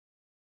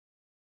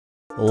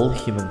All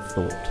human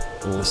thought,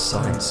 all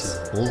science,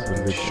 all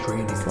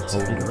religion is the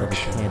holding of a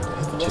candle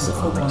to the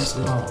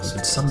unexplained.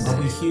 And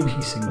someday, human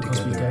piecing because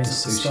we together gaze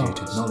dissociated at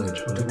the stars? knowledge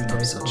will Do we open up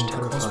gaze such at the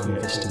terrifying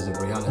cosmos? vistas of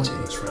reality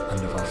Pointless, right?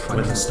 and of our When the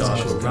fragmented stars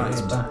were social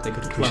right, mind, they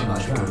could we shall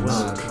plunge either from emerge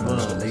world to from world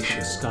isolation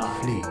to the sky.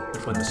 flee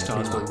But when the from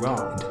stars were daylight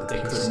wrong, into the they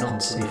could peace not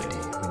and safety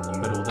live. of a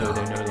new But although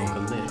they no dark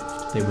longer age.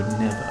 lived, they would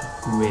never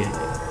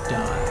really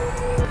die.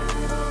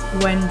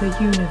 When the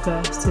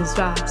universe is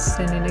vast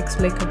and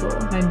inexplicable,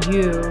 and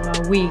you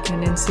are weak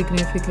and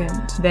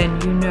insignificant, then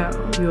you know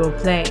you're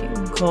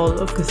playing Call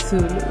of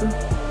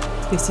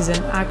Cthulhu. This is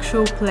an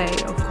actual play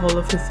of Call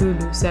of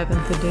Cthulhu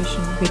 7th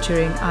edition,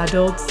 featuring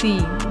adult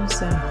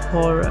themes and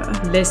horror.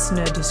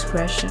 Listener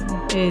discretion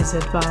is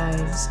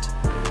advised.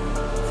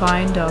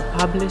 Find our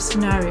published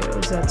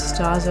scenarios at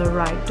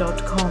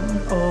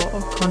starsareright.com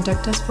or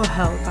contact us for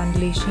help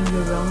unleashing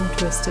your own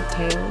twisted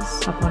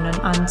tales upon an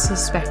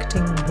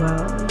unsuspecting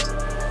world.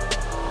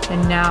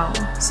 And now,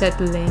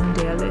 settle in,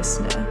 dear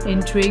listener.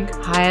 Intrigue,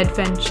 high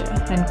adventure,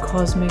 and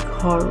cosmic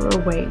horror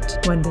await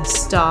when the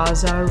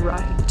stars are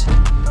right.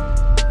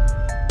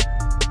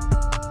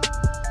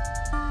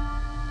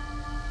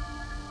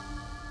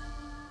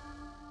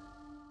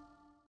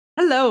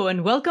 Hello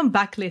and welcome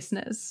back,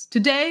 listeners.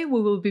 Today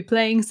we will be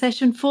playing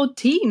session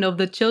 14 of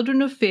The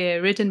Children of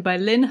Fear, written by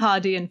Lynn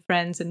Hardy and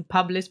friends and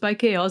published by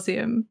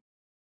Chaosium.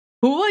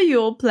 Who are you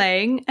all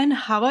playing and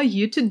how are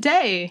you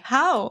today?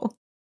 How?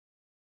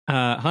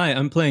 Hi,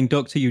 I'm playing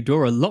Dr.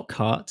 Eudora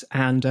Lockhart,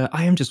 and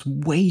I am just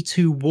way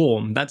too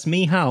warm. That's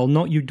me, Hal,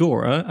 not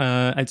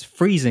Eudora. It's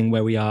freezing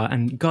where we are,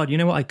 and God, you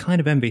know what? I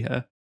kind of envy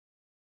her.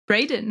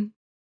 Brayden.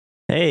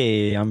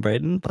 Hey, I'm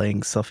Brayden,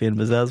 playing Sophie and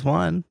Bazaz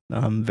Wine.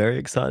 I'm very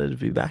excited to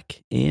be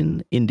back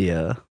in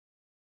India.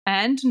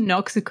 And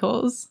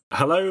Noxicals.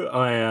 Hello,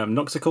 I am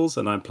Noxicals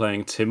and I'm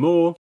playing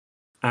Timur,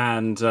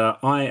 and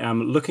I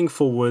am looking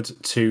forward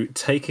to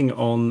taking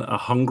on a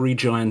hungry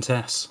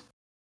giantess.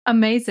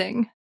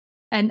 Amazing.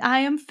 And I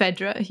am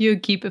Fedra, your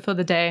keeper for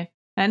the day.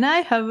 And I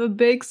have a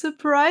big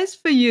surprise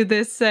for you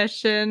this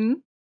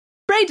session.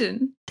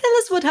 Brayden, tell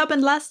us what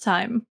happened last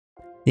time.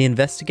 The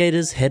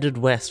investigators headed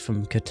west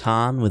from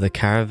Catan with a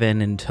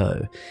caravan in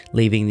tow,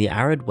 leaving the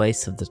arid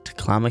wastes of the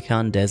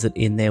Taklamakan Desert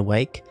in their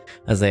wake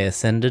as they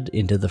ascended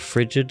into the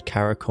frigid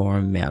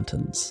Karakoram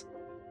Mountains.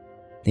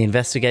 The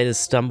investigators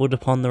stumbled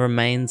upon the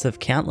remains of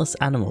countless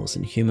animals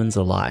and humans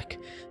alike,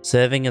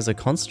 serving as a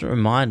constant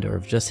reminder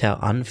of just how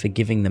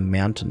unforgiving the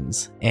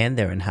mountains and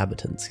their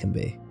inhabitants can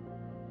be.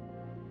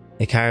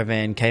 The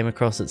caravan came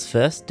across its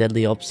first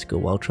deadly obstacle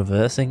while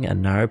traversing a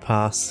narrow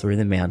pass through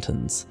the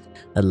mountains.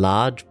 A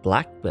large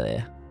black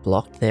bear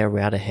blocked their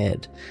route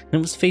ahead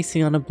and was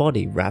feasting on a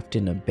body wrapped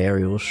in a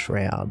burial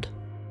shroud.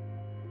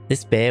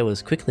 This bear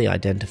was quickly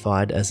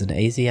identified as an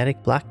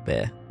Asiatic black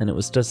bear, and it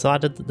was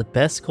decided that the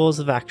best course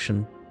of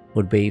action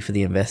would be for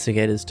the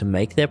investigators to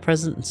make their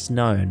presence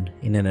known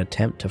in an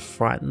attempt to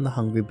frighten the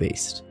hungry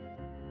beast.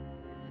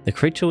 The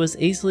creature was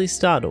easily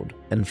startled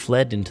and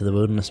fled into the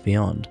wilderness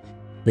beyond,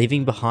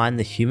 leaving behind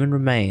the human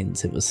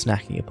remains it was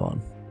snacking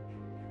upon.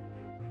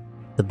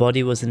 The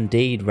body was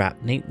indeed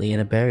wrapped neatly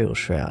in a burial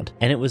shroud,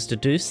 and it was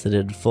deduced that it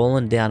had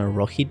fallen down a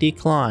rocky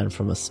decline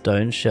from a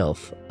stone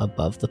shelf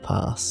above the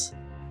pass.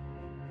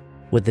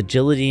 With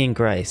agility and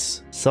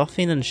grace,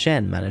 Sophin and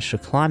Shen managed to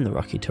climb the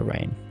rocky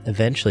terrain,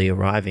 eventually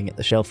arriving at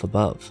the shelf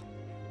above.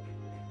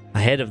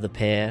 Ahead of the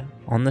pair,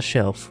 on the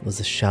shelf, was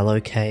a shallow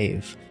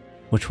cave,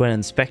 which when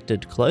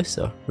inspected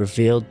closer,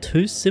 revealed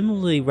two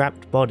similarly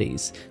wrapped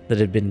bodies that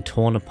had been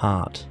torn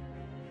apart.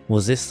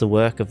 Was this the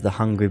work of the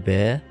hungry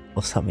bear,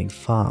 or something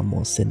far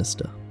more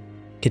sinister?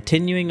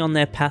 Continuing on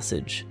their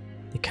passage,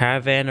 the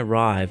caravan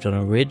arrived on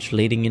a ridge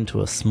leading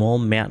into a small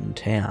mountain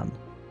town,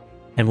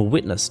 and were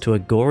witness to a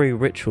gory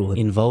ritual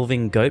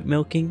involving goat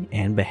milking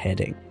and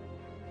beheading.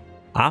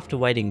 After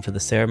waiting for the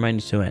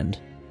ceremony to end,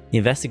 the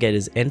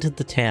investigators entered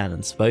the town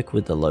and spoke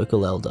with the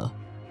local elder.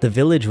 The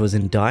village was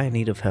in dire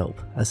need of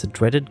help, as a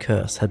dreaded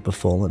curse had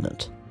befallen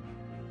it.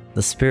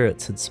 The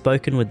spirits had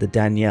spoken with the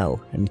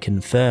Danielle and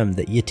confirmed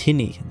that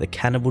Yatini, the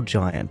cannibal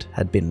giant,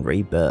 had been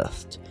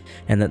rebirthed,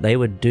 and that they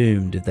were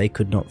doomed if they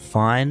could not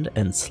find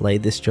and slay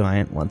this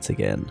giant once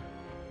again.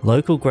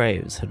 Local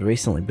graves had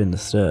recently been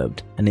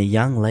disturbed, and a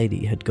young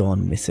lady had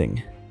gone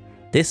missing.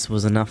 This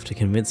was enough to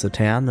convince the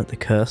town that the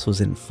curse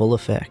was in full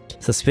effect.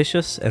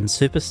 Suspicious and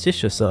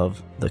superstitious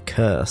of the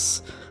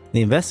curse,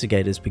 the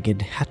investigators began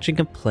hatching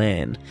a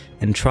plan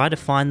and try to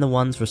find the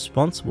ones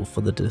responsible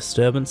for the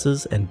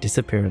disturbances and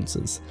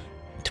disappearances,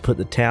 to put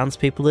the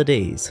townspeople at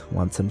ease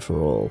once and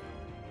for all.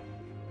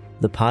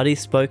 The party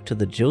spoke to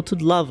the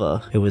jilted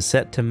lover who was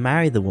set to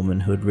marry the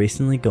woman who had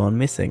recently gone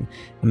missing,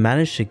 and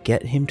managed to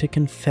get him to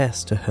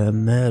confess to her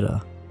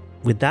murder.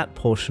 With that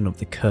portion of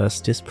the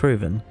curse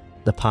disproven,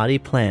 the party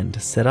planned to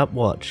set up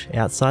watch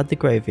outside the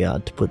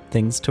graveyard to put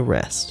things to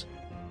rest,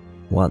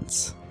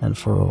 once and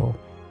for all.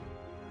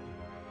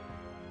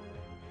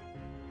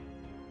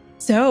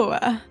 So,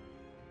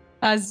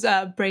 as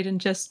Brayden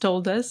just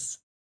told us,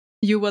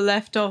 you were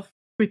left off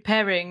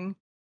preparing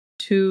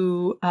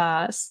to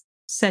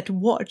set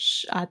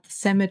watch at the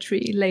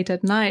cemetery late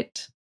at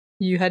night,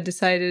 you had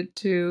decided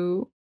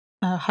to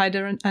hide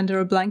under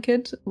a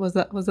blanket. Was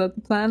that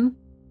the plan?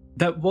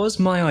 That was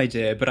my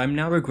idea, but I'm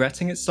now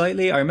regretting it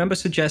slightly. I remember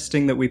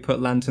suggesting that we put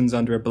lanterns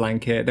under a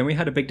blanket. Then we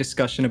had a big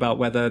discussion about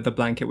whether the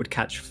blanket would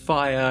catch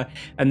fire.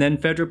 And then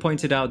Fedra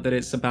pointed out that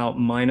it's about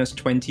minus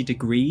 20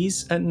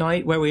 degrees at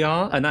night where we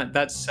are. And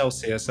that's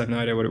Celsius. I have no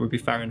idea what it would be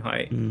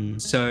Fahrenheit.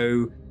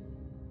 So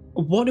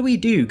what do we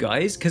do,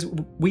 guys? Because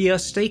we are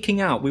staking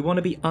out. We want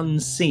to be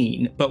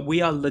unseen, but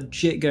we are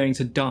legit going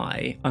to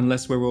die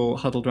unless we're all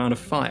huddled around a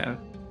fire.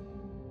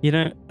 You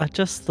know, I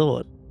just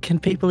thought, can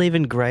people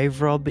even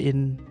grave rob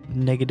in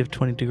negative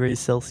 20 degrees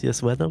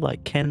Celsius weather?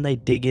 Like, can they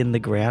dig in the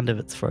ground if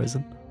it's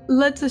frozen?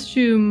 Let's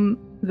assume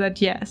that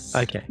yes.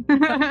 Okay.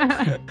 Done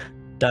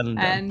and done.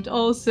 And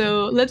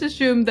also, let's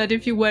assume that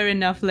if you wear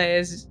enough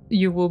layers,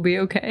 you will be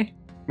okay.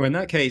 Well, in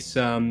that case,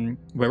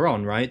 we're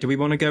on, right? Do we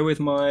want to go with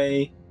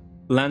my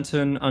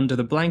lantern under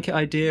the blanket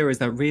idea? Is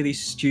that really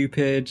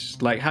stupid?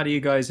 Like, how do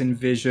you guys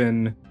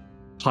envision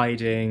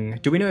hiding?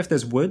 Do we know if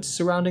there's woods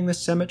surrounding the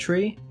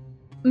cemetery?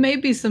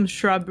 Maybe some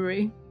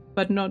shrubbery,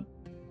 but not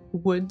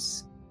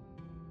woods.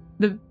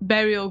 The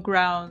burial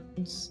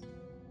grounds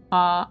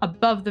are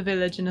above the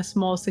village in a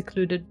small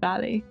secluded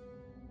valley.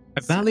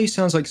 A valley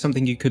sounds like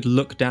something you could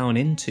look down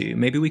into.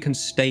 Maybe we can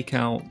stake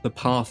out the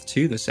path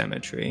to the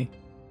cemetery.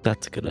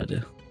 That's a good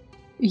idea.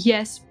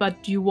 Yes,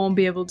 but you won't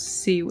be able to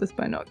see with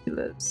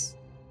binoculars.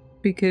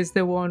 Because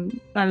there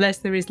won't, unless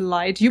there is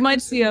light. You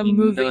might see a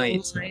moving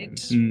light,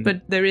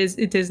 but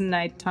it is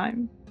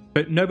nighttime.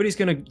 But nobody's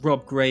going to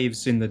rob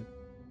graves in the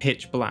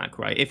pitch black,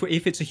 right?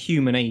 If it's a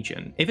human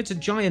agent. If it's a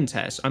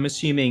giantess, I'm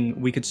assuming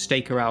we could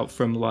stake her out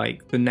from,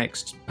 like, the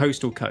next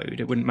postal code.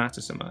 It wouldn't matter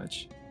so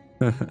much.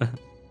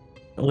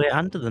 We're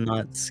under the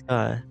night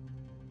sky.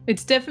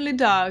 It's definitely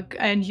dark,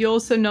 and you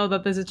also know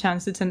that there's a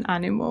chance it's an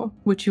animal,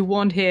 which you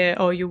won't hear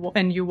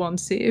you won't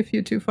see if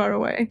you're too far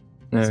away.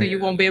 So you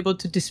won't be able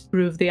to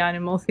disprove the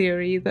animal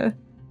theory either.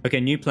 Okay,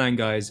 new plan,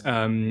 guys.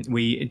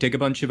 We dig a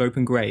bunch of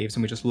open graves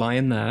and we just lie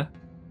in there.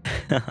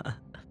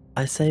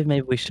 I say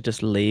maybe we should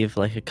just leave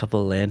like a couple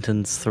of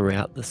lanterns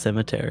throughout the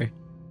cemetery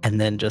and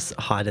then just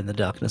hide in the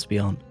darkness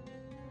beyond.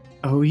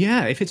 Oh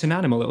yeah, if it's an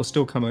animal, it'll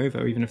still come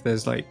over, even if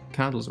there's like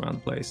candles around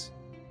the place.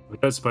 I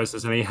don't suppose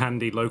there's any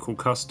handy local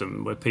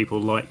custom where people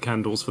light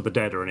candles for the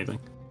dead or anything.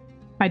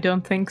 I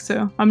don't think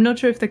so. I'm not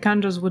sure if the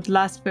candles would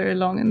last very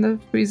long in the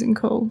freezing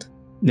cold.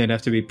 They'd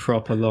have to be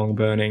proper long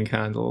burning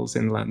candles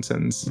in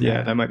lanterns.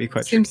 Yeah, that might be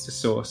quite tricky to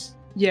source.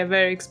 Yeah,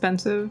 very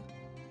expensive.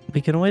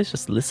 We can always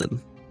just listen.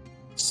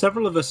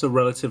 Several of us are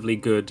relatively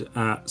good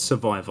at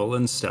survival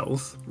and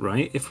stealth,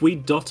 right? If we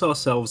dot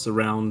ourselves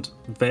around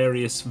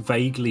various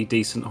vaguely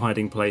decent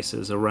hiding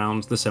places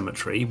around the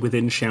cemetery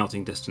within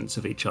shouting distance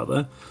of each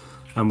other,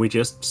 and we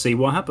just see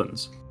what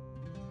happens.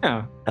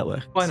 Yeah, that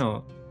works. Why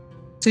not?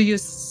 So you're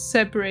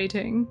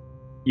separating.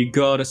 You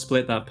gotta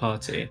split that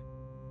party.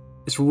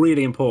 It's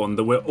really important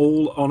that we're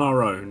all on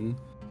our own,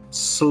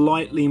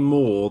 slightly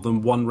more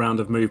than one round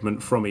of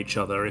movement from each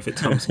other if it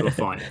comes to a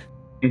fight.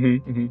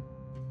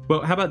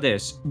 Well, how about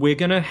this? We're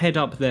going to head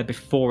up there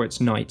before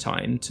it's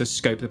nighttime to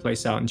scope the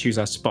place out and choose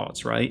our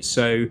spots, right?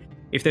 So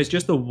if there's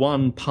just the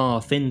one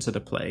path into the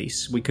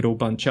place, we could all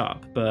bunch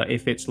up. But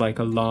if it's like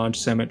a large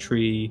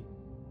cemetery...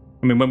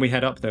 I mean, when we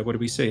head up there, what do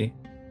we see?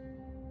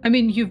 I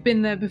mean, you've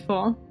been there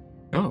before.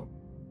 Oh.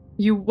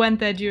 You went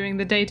there during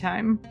the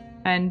daytime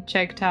and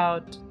checked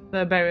out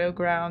the burial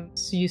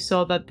grounds. You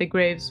saw that the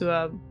graves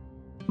were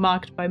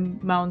marked by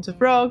mounds of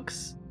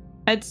rocks,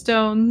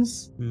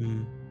 headstones,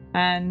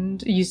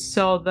 and you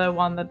saw the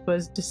one that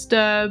was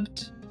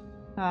disturbed.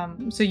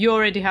 So you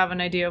already have an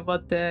idea of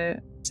what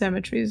the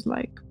cemetery is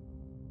like.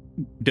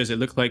 Does it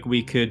look like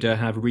we could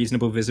have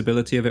reasonable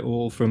visibility of it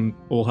all from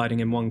all hiding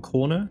in one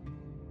corner?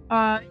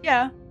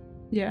 Yeah.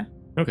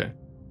 Okay.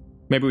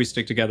 Maybe we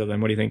stick together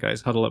then. What do you think,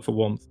 guys? Huddle up for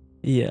warmth.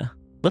 Yeah.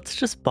 Let's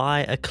just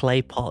buy a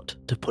clay pot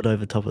to put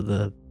over top of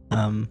the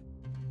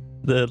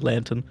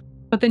lantern.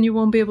 But then you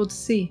won't be able to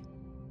see.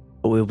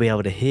 But we'll be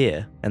able to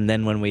hear, and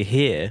then when we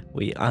hear,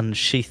 we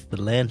unsheath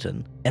the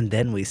lantern, and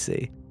then we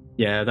see.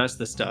 Yeah, that's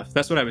the stuff.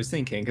 That's what I was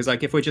thinking, because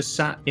like if we're just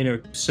sat in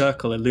a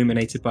circle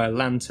illuminated by a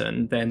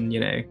lantern, then, you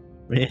know...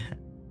 Yeah.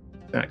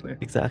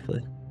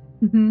 Exactly.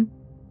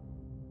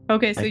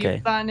 Okay, so your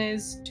plan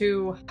is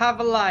to have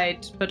a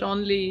light, but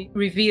only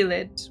reveal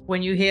it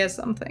when you hear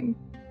something.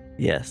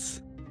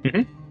 Yes.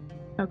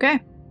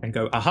 Okay. And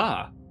go,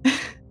 aha!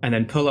 And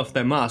then pull off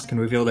their mask and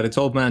reveal that it's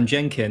Old Man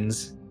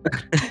Jenkins.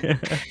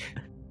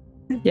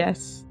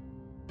 Yes.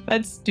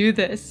 Let's do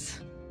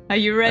this. Are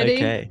you ready?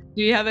 Okay.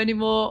 Do you have any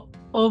more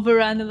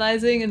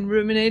overanalyzing and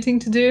ruminating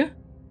to do?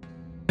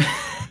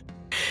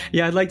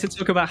 Yeah, I'd like to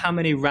talk about how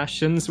many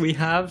rations we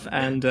have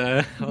and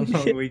how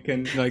long we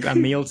can, like, our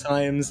meal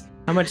times.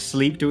 How much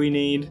sleep do we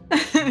need?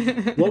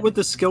 What would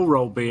the skill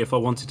roll be if I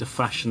wanted to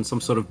fashion some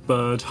sort of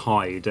bird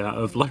hide out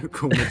of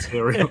local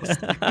materials?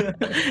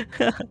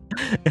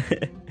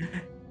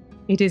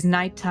 It is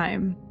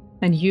nighttime,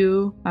 and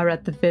you are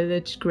at the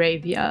village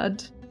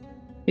graveyard.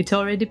 It's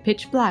already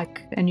pitch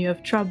black, and you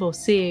have trouble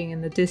seeing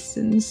in the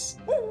distance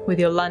with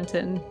your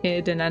lantern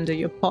hidden under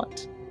your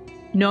pot.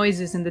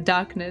 Noises in the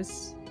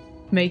darkness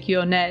make you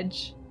on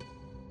edge.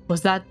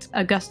 Was that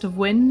a gust of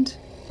wind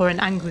or an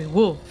angry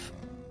wolf?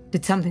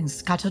 Did something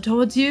scatter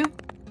towards you?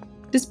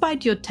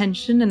 Despite your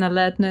tension and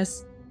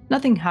alertness,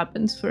 nothing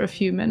happens for a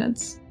few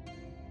minutes.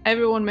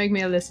 Everyone make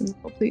me a listen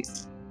roll,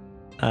 please.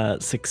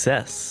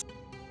 Success.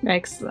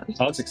 Excellent.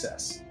 Hard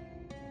success.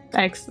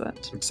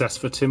 Excellent. Success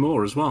for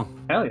Timur as well.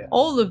 Hell yeah.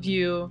 All of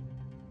you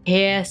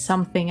hear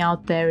something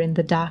out there in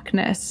the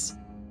darkness.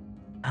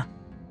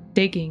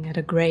 Digging at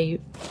a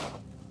grave.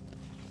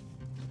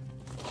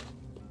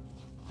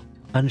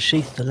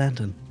 Unsheath the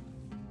lantern.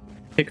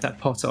 Pick that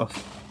pot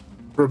off.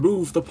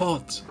 Remove the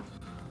pot.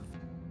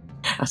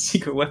 A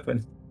secret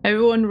weapon.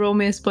 Everyone roll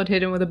me a spot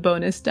hidden with a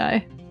bonus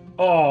die.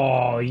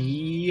 Oh,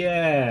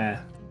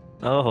 yeah.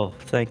 Oh,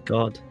 thank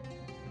God.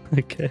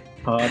 Okay.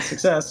 Hard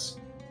success.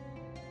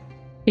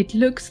 It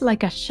looks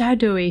like a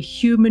shadowy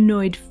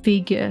humanoid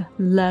figure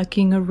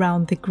lurking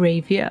around the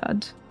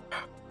graveyard.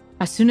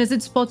 As soon as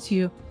it spots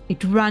you,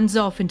 it runs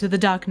off into the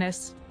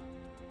darkness.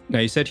 Now,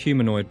 you said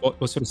humanoid. What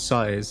sort of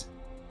size?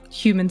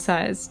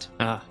 Human-sized.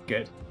 Ah,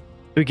 good. Do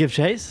we give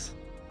chase?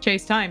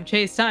 Chase time,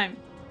 chase time.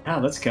 Ah,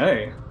 let's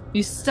go.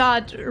 You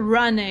start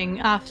running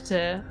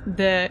after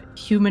the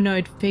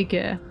humanoid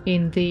figure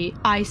in the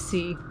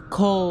icy,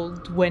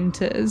 cold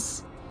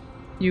winters.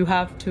 You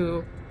have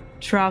to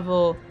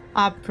travel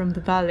up from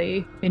the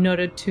valley in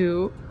order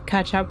to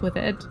catch up with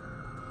it.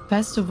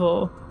 First of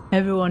all,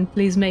 everyone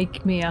please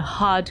make me a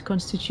hard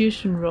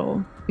constitution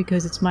roll,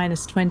 because it's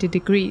minus 20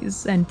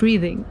 degrees and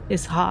breathing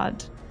is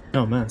hard.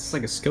 Oh man, it's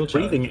like a skill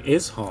challenge. Breathing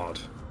is hard.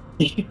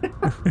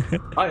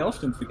 I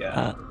often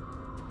forget.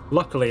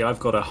 Luckily, I've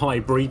got a high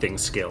breathing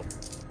skill.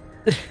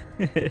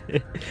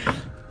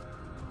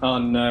 Oh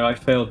no, I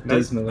failed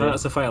dismally.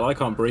 That's a fail. I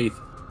can't breathe.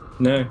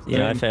 No.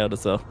 Yeah, I failed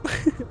as well.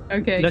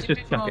 Okay, Let's give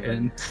just me a chuck it in.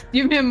 moment.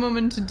 Give me a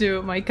moment to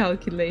do my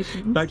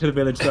calculations. Back to the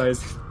village,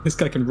 guys. This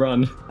guy can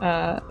run.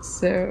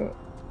 So...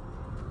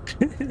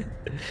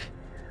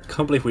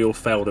 Can't believe we all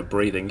failed at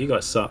breathing. You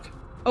guys suck.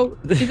 Oh,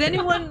 is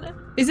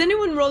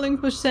anyone rolling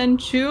for Shen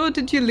Chu, or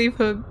did you leave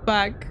her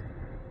back?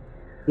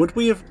 Would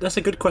we have? That's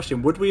a good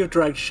question. Would we have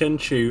dragged Shen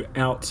Chu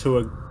out to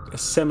a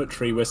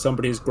cemetery where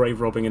somebody is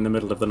grave robbing in the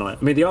middle of the night?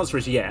 I mean, the answer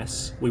is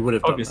yes. We would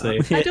have done Obviously.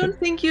 that. I don't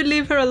think you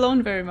leave her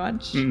alone very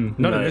much. Not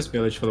No. in this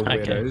village full of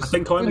Okay. weirdos. I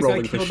think I'm This guy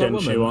rolling for killed Shen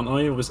that Chu, woman.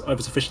 aren't I? I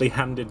was officially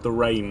handed the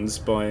reins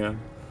by.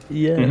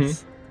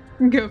 Yes.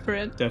 Go for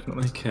it.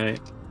 Definitely. Okay.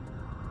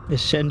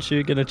 Is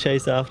Shenshu gonna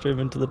chase after him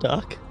into the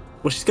dark?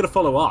 Well, she's going to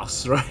follow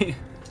us, right?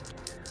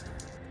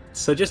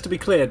 So just to be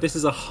clear, this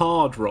is a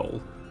hard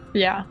roll.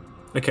 Yeah.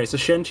 Okay, so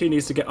Shen Chu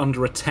needs to get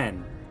under a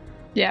 10.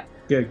 Yeah.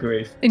 Good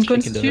grief. In can do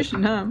it.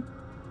 Constitution, huh?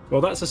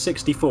 Well, that's a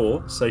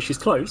 64, so she's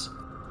close.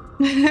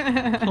 Poor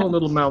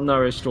little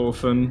malnourished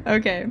orphan.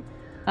 Okay.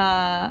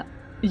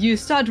 You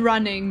start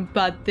running,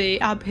 but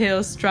the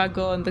uphill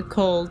struggle and the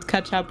cold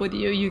catch up with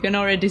you. You can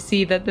already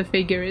see that the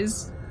figure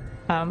is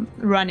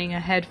running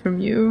ahead from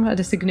you at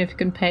a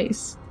significant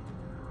pace.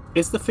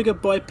 Is the figure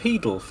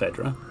bipedal,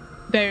 Fedra?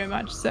 Very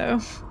much so.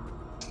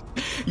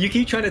 You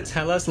keep trying to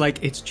tell us,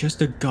 like, it's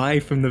just a guy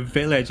from the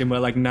village, and we're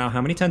like, now, how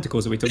many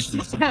tentacles are we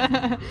talking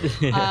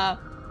about?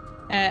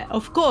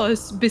 Of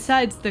course,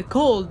 besides the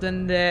cold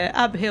and the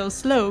uphill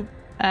slope,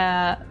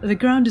 the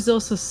ground is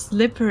also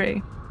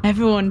slippery.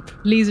 Everyone,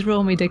 please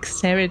roll me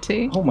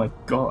dexterity. Oh my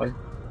god.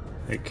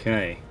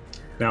 Okay.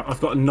 Now,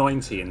 I've got a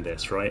 90 in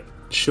this, right?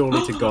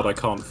 Surely to God I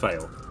can't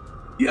fail.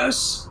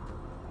 Yes!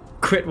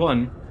 Crit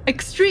one.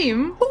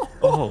 Extreme?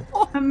 Oh.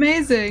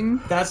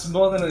 Amazing. That's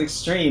more than an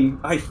extreme.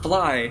 I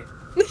fly.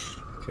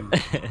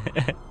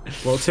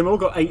 Well, Timur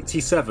got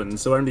 87,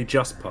 so only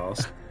just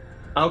passed.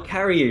 I'll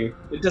carry you.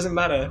 It doesn't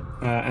matter.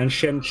 And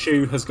Shen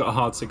Chu has got a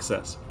hard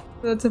success.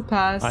 That's a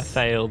pass. I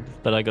failed,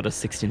 but I got a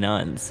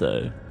 69,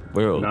 so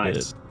we're all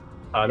Nice.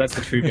 That's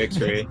the true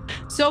victory.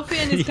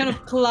 Sophian is kind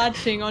of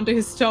clutching onto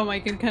his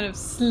stomach and kind of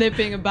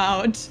slipping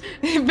about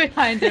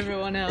behind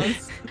everyone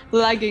else,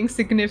 lagging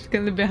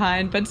significantly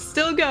behind, but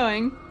still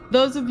going.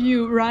 Those of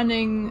you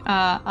running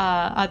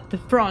at the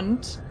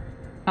front,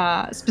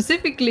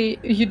 specifically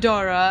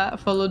Eudora,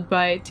 followed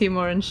by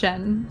Timur and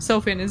Shen.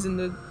 Sophian is in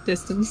the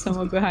distance,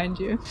 somewhere behind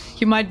you.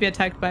 He might be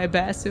attacked by a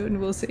bear soon,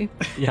 we'll see.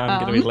 good. Yeah,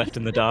 I'm gonna be left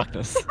in the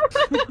darkness.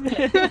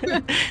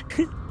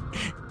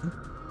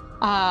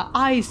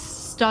 Ice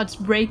starts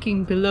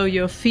breaking below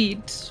your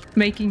feet,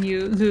 making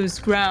you lose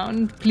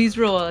ground. Please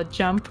roll a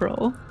jump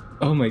roll.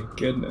 Oh my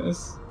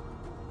goodness.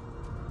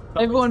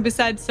 Everyone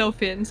besides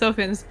Sophian.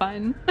 Sophian's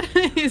fine.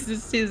 he's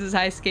just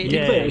ice skating.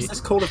 Yeah. Clear, is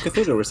this Call of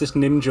Cthulhu or is this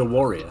Ninja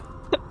Warrior?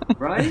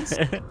 Right?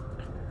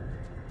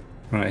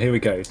 Right, here we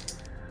go.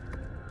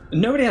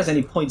 Nobody has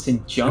any points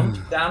in jump,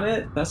 damn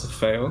it. That's a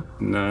fail.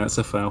 No, that's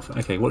a fail.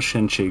 Okay, what's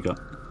Shen Chu got?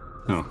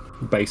 Oh,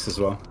 base as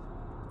well.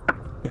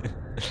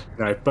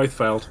 No, both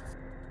failed.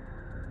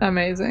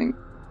 Amazing.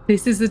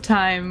 This is the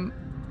time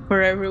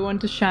for everyone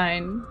to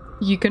shine.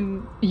 You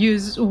can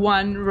use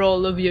one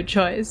roll of your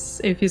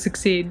choice. If you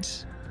succeed,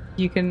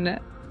 you can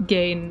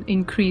gain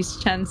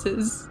increased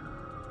chances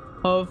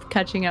of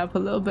catching up a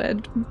little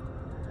bit.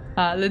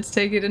 Let's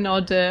take it in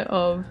order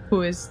of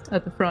who is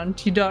at the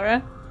front.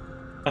 Eudora?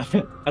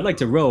 I'd like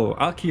to roll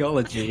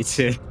archaeology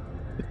to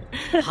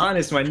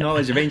harness my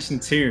knowledge of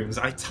ancient tombs.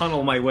 I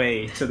tunnel my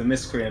way to the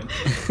miscreant.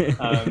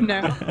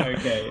 No.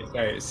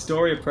 Okay.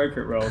 Story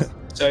appropriate rolls.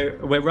 So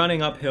we're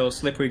running uphill,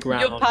 slippery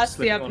ground. You're past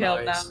the slipping on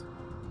uphill now. ice.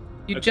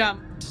 You Okay.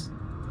 jumped,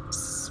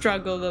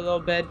 struggled a little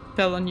bit,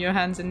 fell on your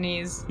hands and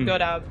knees,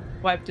 got up,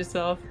 wiped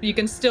yourself. You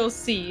can still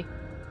see,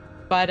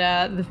 but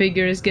the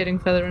figure is getting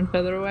further and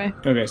further away.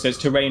 Okay, so it's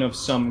terrain of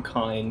some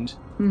kind.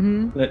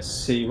 Mm-hmm. Let's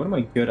see, what am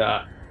I good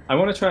at? I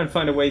want to try and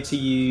find a way to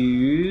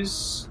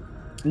use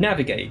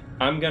navigate.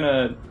 I'm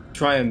gonna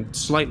try and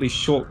slightly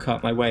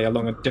shortcut my way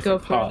along a Go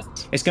different for path.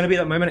 it. It's gonna be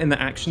that moment in the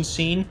action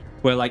scene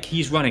where like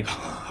he's running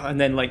and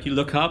then like you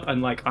look up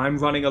and like I'm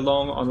running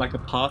along on like a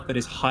path that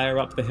is higher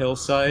up the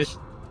hillside,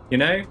 you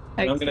know?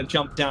 And I'm gonna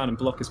jump down and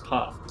block his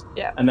path.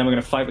 Yeah. And then we're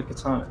gonna fight with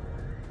katana.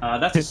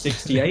 That's a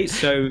 68,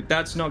 so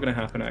that's not gonna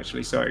happen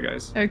actually. Sorry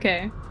guys.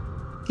 Okay.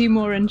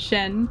 Timur and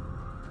Shen,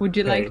 would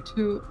you Okay. like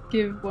to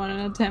give one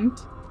an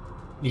attempt?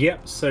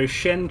 Yep, so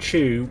Shen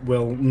Chu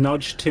will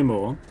nudge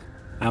Timur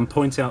and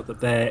point out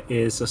that there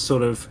is a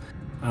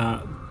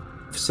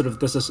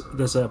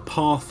there's a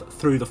path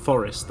through the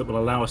forest that will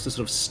allow us to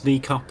sort of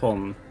sneak up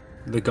on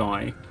the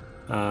guy,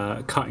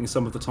 cutting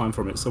some of the time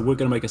from it. So we're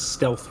going to make a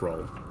stealth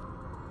roll.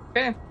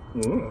 Okay.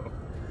 Ooh.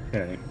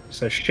 Okay,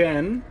 so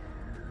Shen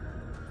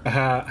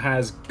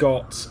has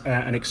got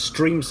an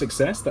extreme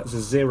success. That's a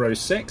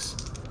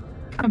 0-6.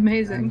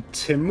 Amazing.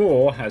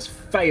 Timur has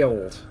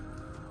failed.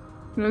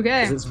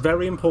 Okay. 'Cause it's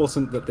very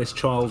important that this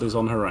child is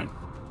on her own.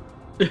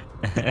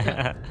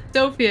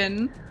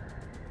 Sophian,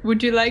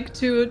 would you like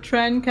to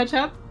try and catch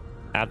up?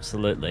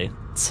 Absolutely.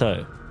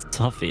 So,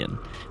 Sophian,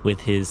 with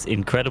his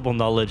incredible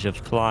knowledge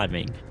of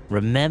climbing,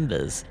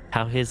 remembers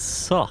how his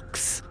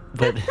socks,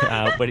 when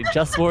he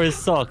just wore his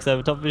socks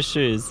over top of his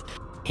shoes,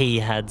 he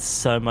had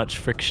so much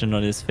friction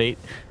on his feet.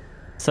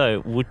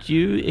 So, would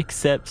you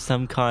accept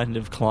some kind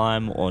of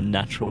climb or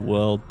natural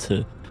world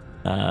to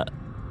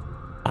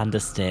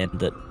understand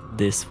that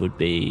this would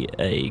be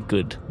a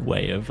good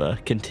way of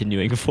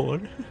continuing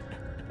forward?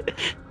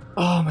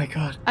 Oh my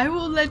god. I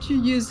will let you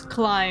use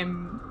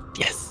climb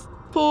Yes.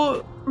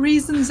 for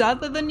reasons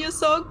other than your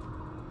sock.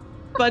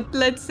 But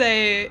let's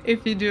say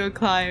if you do a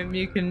climb,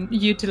 you can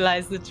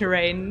utilize the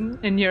terrain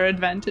in your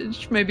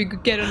advantage. Maybe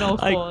get on all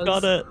I fours.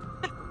 got it.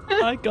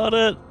 I got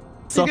it.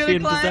 You gonna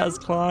Sophian pizzazz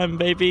climb,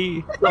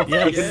 baby.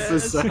 Yes.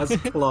 Yes.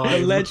 The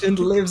Climb. legend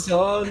lives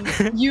on.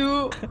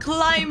 You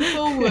climb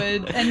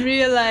forward and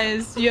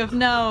realize you have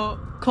now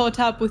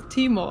caught up with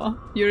Timur.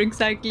 You're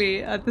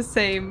exactly at the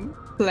same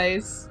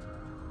place.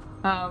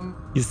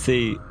 You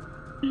see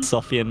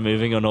Sophian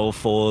moving on all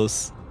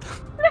fours.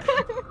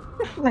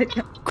 Like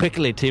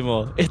Quickly,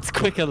 Timur. It's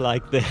quicker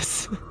like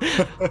this.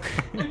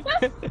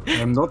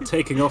 I'm not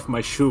taking off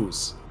my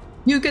shoes.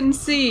 you can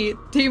see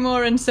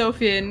Timur and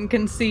Sophian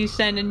can see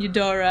Shen and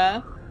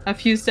Eudora a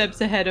few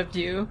steps ahead of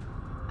you,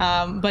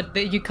 but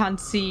you can't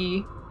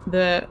see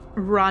the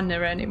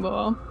runner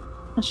anymore.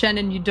 Shen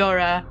and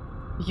Eudora,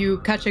 you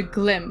catch a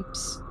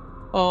glimpse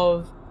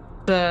of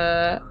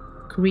the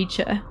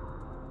creature.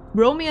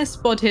 Roll me a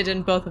spot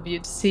hidden, both of you,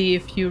 to see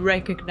if you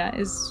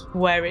recognize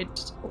where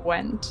it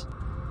went.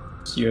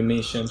 It's you and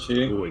me,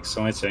 Shenchu. Oh,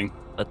 exciting.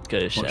 Let's go,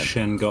 What Shen.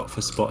 Shen got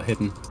for spot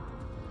hidden?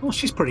 Oh,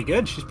 she's pretty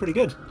good. She's pretty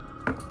good.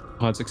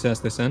 Hard success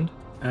this end.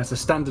 It's a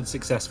standard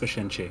success for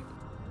Shenchi.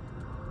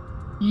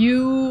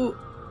 You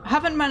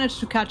haven't managed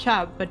to catch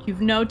up, but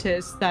you've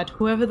noticed that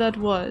whoever that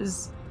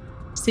was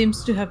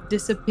seems to have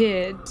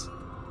disappeared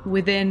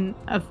within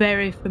a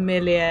very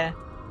familiar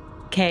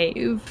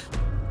cave.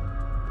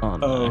 Oh,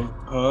 no.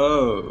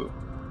 Oh.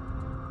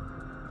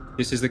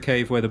 This is the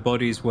cave where the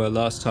bodies were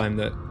last time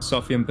that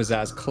Sophie and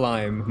Bazaz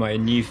Climb, my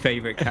new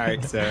favorite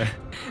character,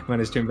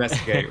 managed to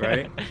investigate,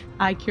 right?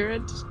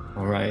 Accurate.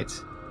 All right.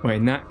 Well,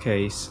 in that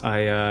case,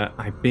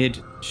 I bid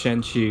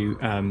Shenchu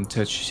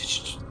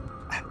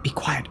to be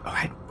quiet. All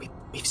right,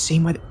 we've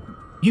seen where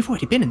you've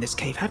already been in this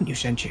cave, haven't you,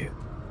 Shenchu?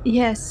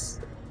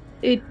 Yes,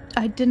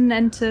 I didn't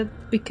enter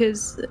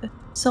because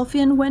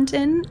Sophian went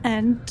in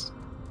and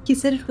he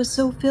said it was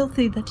so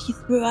filthy that he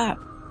threw up.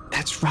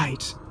 That's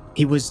right.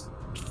 He was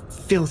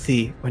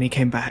filthy when he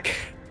came back.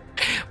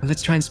 Well,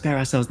 let's try and spare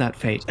ourselves that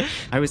fate.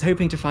 I was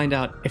hoping to find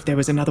out if there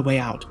was another way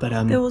out, but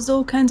There was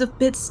all kinds of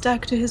bits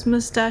stuck to his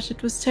mustache.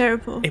 It was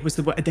terrible. it was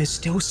the way. There's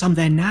still some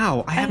there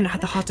now. I haven't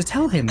had the heart to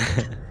tell him.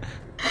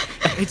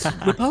 It's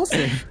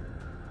repulsive.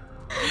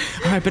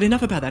 All right, but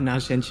enough about that now,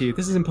 Shenchu.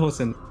 This is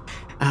important.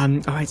 All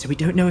right, so we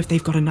don't know if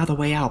they've got another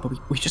way out, but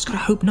we just gotta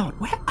hope not.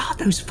 Where are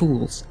those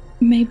fools?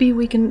 Maybe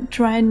we can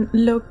try and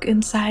look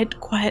inside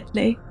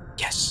quietly.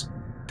 Yes,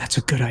 that's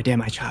a good idea,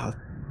 my child.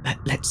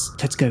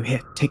 Let's go here.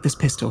 Take this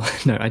pistol.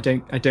 No, I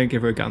don't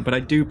give her a gun, but I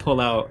do pull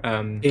out.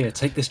 Here,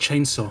 take this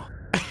chainsaw.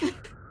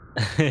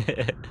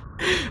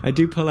 I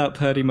do pull out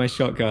Purdy my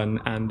shotgun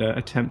and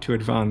attempt to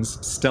advance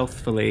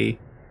stealthily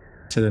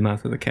to the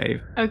mouth of the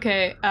cave.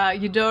 Okay,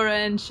 Eudora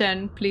and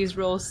Shen, please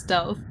roll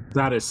stealth.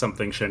 That is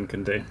something Shen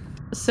can do.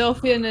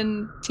 Sophian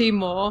and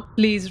Timor,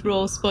 please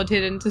roll spot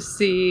hidden to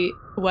see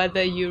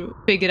whether you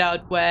figured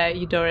out where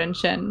Eudora and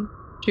Shen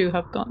two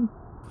have gone.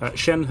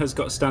 Shen has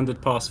got a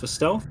standard pass for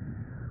stealth.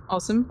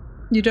 Awesome.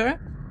 Eudora?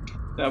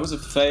 That was a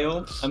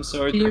fail. I'm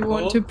sorry. Do you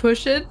want to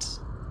push it?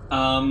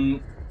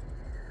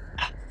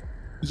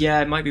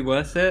 Yeah, it might be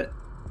worth it.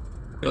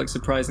 I feel like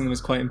surprising them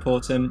was quite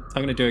important.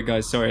 I'm going to do it,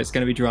 guys. Sorry, it's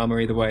going to be drama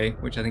either way,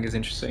 which I think is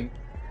interesting.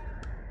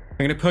 I'm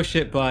going to push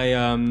it by...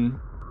 Oh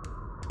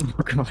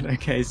god,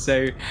 okay,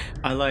 so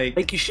I like...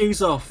 Take your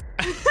shoes off.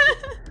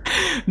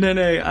 No,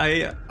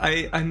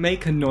 I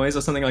make a noise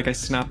or something, like I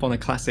snap on a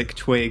classic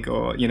twig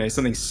or,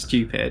 something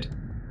stupid.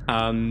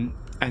 And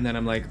then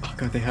I'm like, oh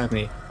god, they heard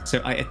me. So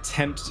I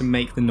attempt to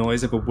make the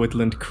noise of a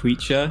woodland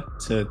creature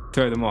to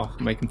throw them off,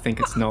 make them think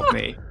it's not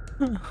me.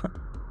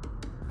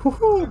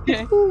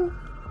 Okay.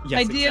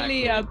 Yes,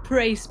 Ideally, exactly.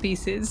 prey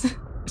species.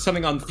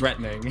 Something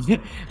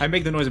unthreatening. I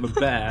make the noise of a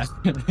bear.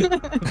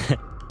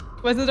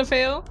 Was it a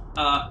fail?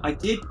 I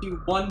did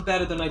do one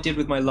better than I did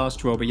with my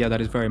last roll, but yeah,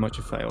 that is very much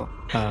a fail.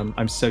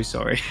 I'm so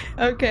sorry.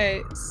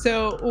 Okay,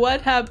 so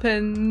what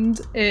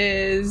happened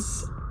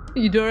is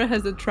Eudora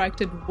has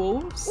attracted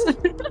wolves.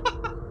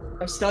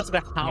 I've started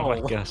to howl.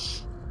 Oh my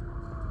gosh.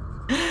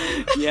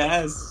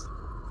 Yes.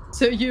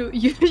 So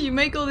you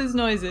make all these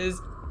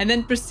noises and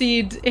then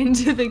proceed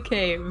into the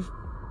cave,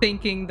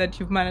 thinking that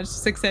you've managed to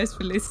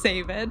successfully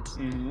save it.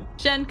 Mm-hmm.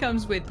 Shen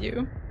comes with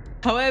you.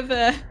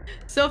 However,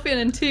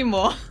 Sophian and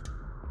Timor,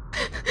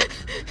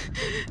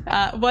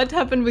 what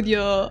happened with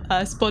your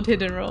spot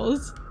hidden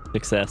rolls?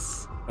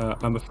 Success.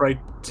 I'm afraid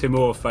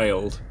Timur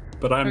failed,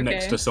 but I'm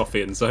next Okay. to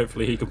Sophian, so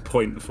hopefully he can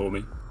point for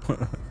me.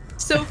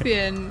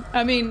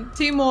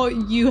 Timor,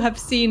 you have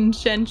seen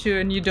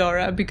Shenchu and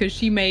Eudora because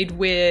she made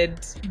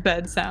weird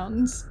bird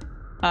sounds.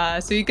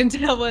 So you can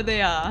tell where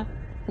they are,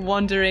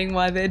 wondering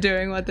why they're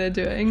doing what they're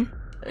doing.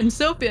 And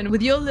Sophian,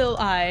 with your little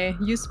eye,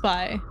 you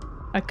spy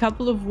a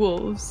couple of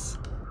wolves,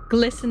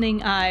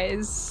 glistening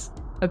eyes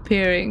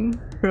appearing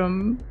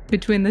from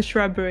between the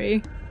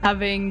shrubbery,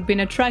 having been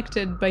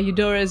attracted by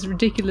Eudora's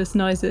ridiculous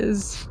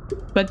noises,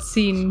 but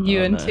seen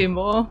you and no.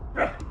 Timor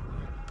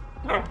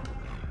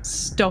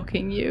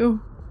stalking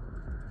you,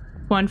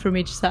 one from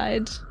each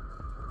side.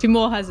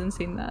 Timor hasn't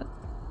seen that.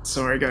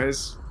 Sorry,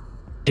 guys.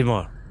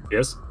 Timor,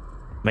 Yes?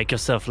 make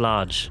yourself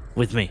large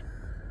with me.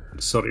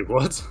 Sorry,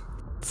 what?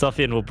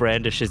 Sophian will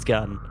brandish his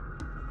gun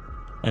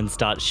and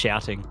start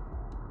shouting.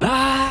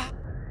 Ah!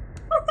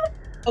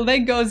 Well, there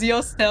goes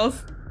your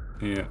stealth.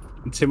 Yeah.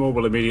 Timur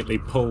will immediately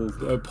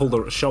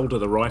shoulder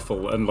the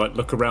rifle and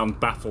look around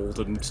baffled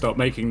and start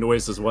making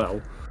noise as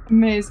well.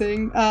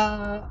 Amazing.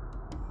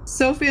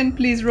 Sophian,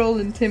 please roll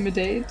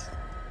Intimidate.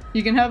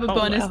 You can have a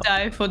bonus wow.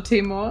 die for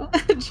Timor.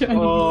 joining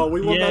Oh, you.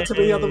 we want that to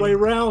be the other way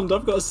round.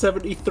 I've got a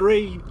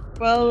 73.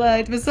 Well,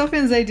 it was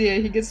Sophian's idea.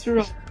 He gets to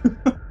roll.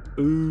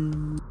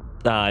 Ooh.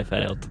 I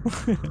failed.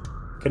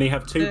 Can he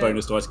have 2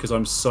 bonus dice because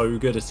I'm so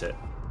good at it?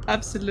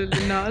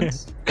 Absolutely not.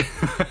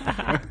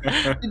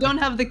 You don't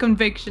have the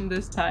conviction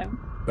this time.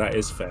 That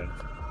is fair.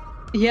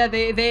 Yeah,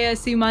 they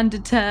seem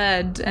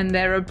undeterred and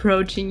they're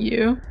approaching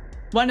you.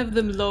 One of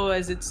them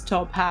lowers its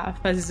top half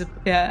as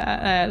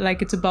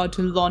like it's about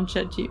to launch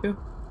at you,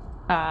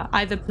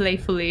 either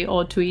playfully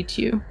or to eat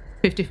you.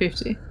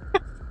 50-50.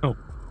 Oh.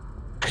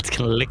 It's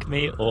gonna lick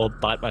me or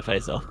bite my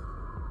face off.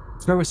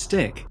 Throw a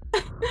stick.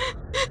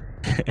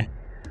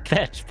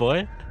 Fetch,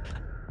 boy.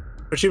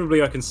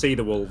 Presumably I can see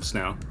the wolves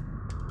now.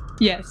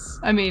 Yes,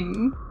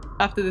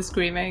 after the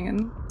screaming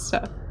and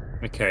stuff.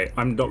 Okay,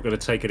 I'm not going to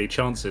take any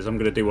chances. I'm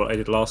going to do what I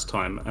did last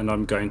time, and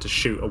I'm going to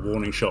shoot a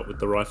warning shot with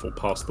the rifle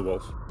past the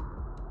wolf.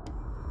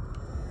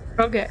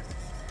 Okay.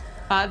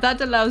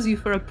 That allows you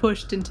for a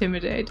pushed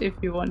Intimidate if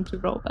you want to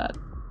roll that.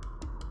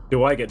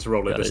 Do I get to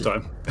roll it this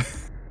time?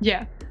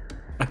 Yeah.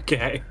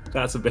 Okay,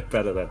 that's a bit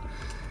better then.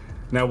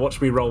 Now watch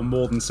me roll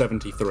more than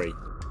 73.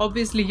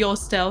 Obviously, your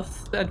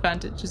stealth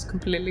advantage is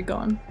completely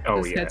gone. Oh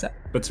Just yeah, heads up.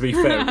 but to be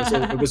fair,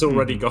 it was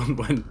already gone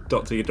when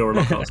Dr. Eudora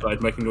Lockhart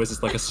started making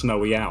noises like a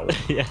snowy owl.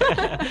 Yeah.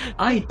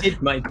 I did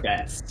my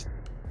best.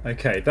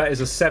 Okay, that is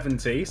a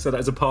 70, so that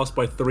is a pass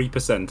by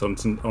 3%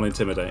 on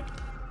Intimidate.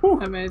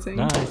 Amazing.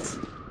 Nice.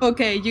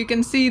 Okay, you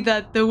can see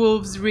that the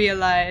wolves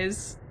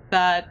realize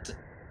that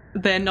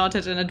they're not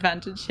at an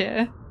advantage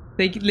here.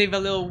 They leave a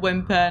little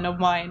whimper and a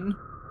whine,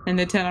 and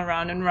they turn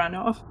around and run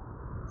off.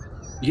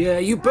 Yeah,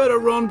 you better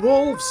run,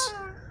 wolves!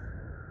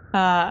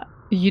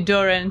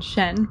 Eudora and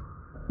Shen.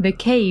 The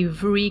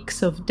cave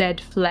reeks of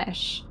dead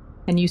flesh,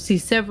 and you see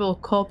several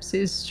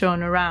corpses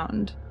strewn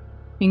around,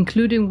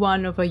 including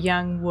one of a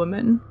young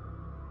woman.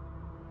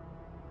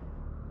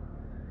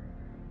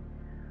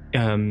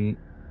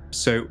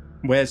 So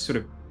we're sort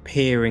of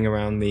peering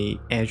around the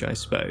edge, I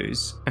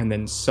suppose, and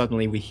then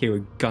suddenly we hear a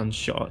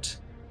gunshot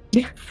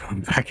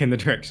from back in the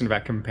direction of our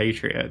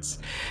compatriots.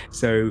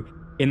 So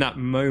in that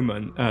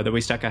moment that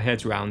we stuck our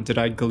heads around, did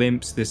I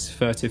glimpse this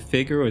furtive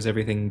figure, or is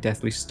everything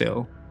deathly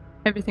still?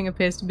 Everything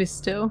appears to be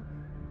still.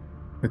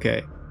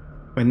 Okay.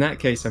 In that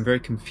case, I'm very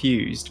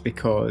confused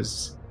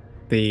because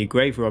the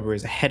grave robber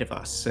is ahead of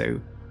us, so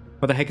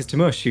what the heck is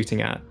Timur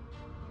shooting at?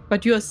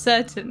 But you're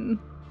certain,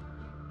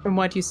 from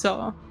what you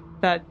saw,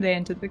 that they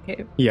entered the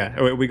cave.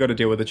 Yeah, we got to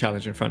deal with the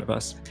challenge in front of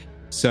us.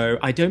 So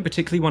I don't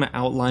particularly want to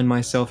outline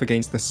myself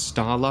against the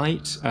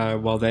starlight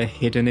while they're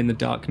hidden in the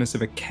darkness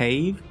of a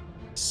cave.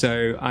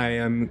 So I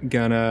am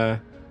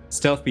gonna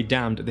stealth be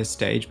damned at this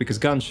stage because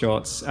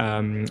gunshots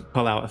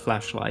pull out a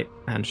flashlight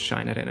and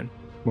shine it in. And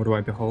what do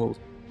I behold?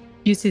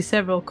 You see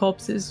several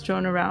corpses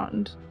drawn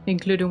around,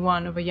 including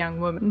one of a young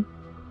woman.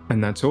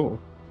 And that's all.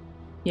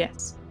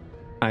 Yes.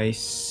 I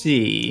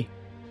see.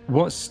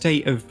 What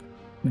state of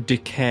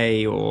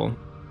decay or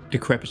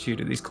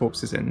decrepitude are these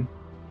corpses in?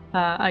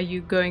 Are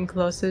you going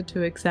closer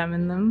to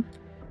examine them?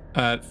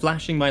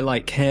 Flashing my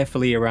light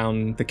carefully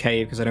around the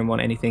cave because I don't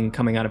want anything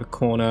coming out of a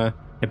corner.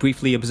 I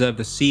briefly observe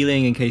the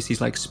ceiling in case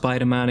he's like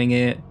Spider-Manning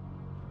it.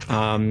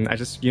 I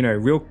just,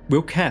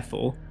 real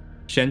careful.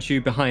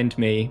 Shenshu behind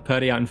me,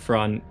 Purdy out in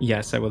front.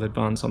 Yes, I will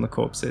advance on the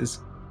corpses.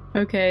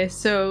 Okay,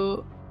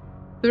 so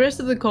the rest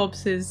of the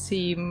corpses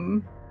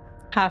seem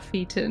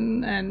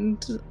half-eaten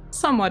and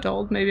somewhat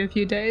old, maybe a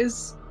few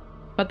days.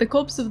 But the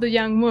corpse of the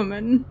young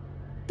woman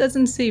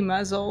doesn't seem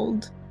as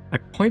old. I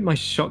point my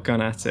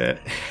shotgun at it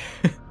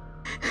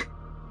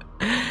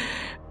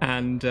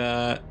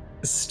and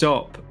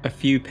stop a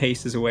few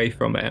paces away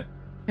from it.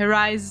 Her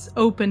eyes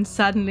open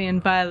suddenly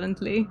and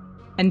violently,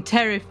 and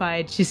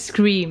terrified, she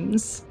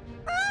screams.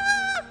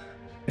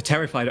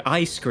 Terrified,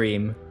 I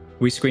scream.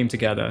 We scream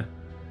together.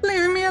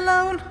 Leave me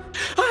alone.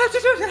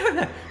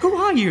 Who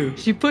are you?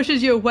 She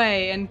pushes you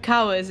away and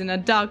cowers in a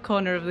dark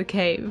corner of the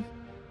cave.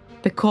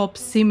 The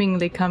corpse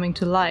seemingly coming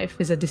to life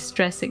is a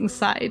distressing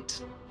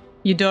sight.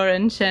 Eudora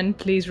and Shen,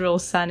 please roll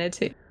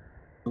sanity.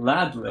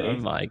 Gladly. Oh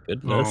my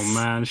goodness. Oh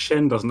man,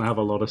 Shen doesn't have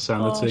a lot of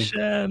sanity. Oh,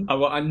 Shen. Oh,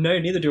 well, no,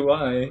 neither do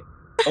I.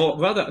 Or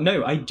rather,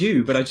 no, I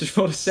do, but I just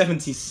rolled a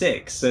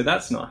 76, so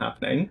that's not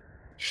happening.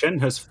 Shen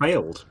has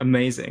failed.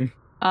 Amazing.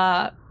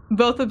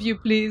 Both of you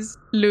please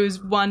lose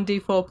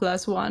 1d4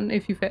 plus 1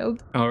 if you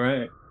failed. All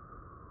right.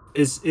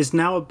 Is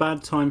now a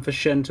bad time for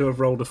Shen to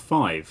have rolled a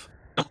 5?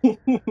 Oh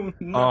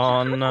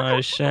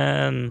no,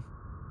 Shen.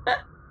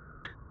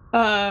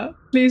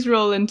 Please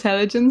roll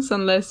intelligence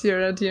unless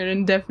you're at your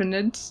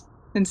indefinite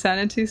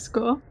insanity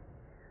score.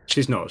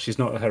 She's not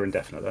at her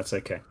indefinite, that's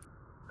okay.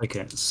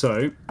 Okay,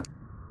 so...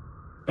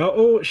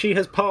 Oh, she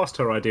has passed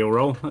her ideal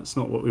roll. That's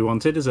not what we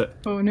wanted, is it?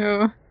 Oh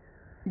no.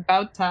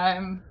 About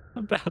time.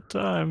 About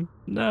time.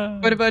 No.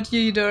 What about you,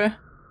 Eudora?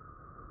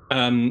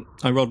 I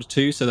rolled a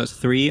 2, so that's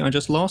 3 I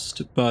just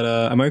lost, but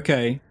I'm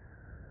okay.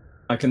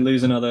 I can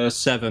lose another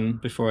 7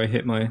 before I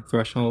hit my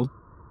threshold.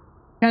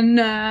 Can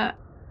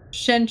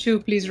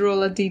Shenshu please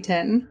roll a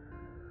d10?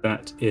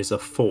 That is a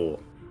 4.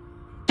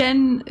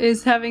 Shen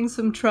is having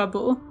some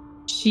trouble.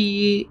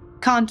 She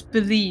can't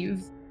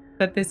believe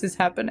that this is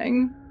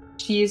happening.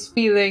 She is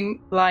feeling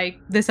like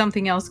there's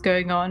something else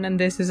going on and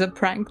this is a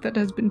prank that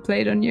has been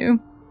played on you.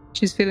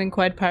 She's feeling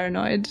quite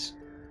paranoid.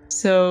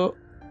 So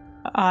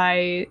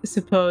I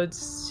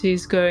suppose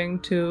she's going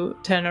to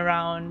turn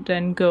around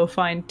and go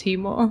find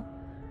Timur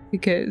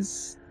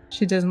because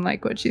she doesn't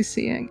like what she's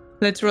seeing.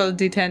 Let's roll a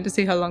d10 to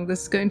see how long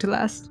this is going to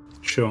last.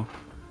 Sure.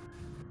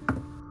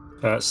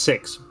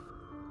 6.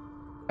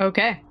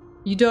 Okay.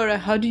 Eudora,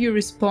 how do you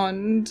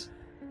respond?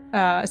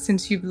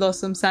 Since you've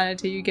lost some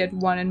sanity, you get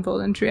 1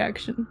 involuntary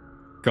action.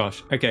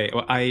 Gosh, okay,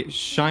 well, I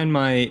shine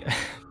my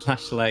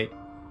flashlight.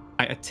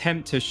 I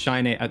attempt to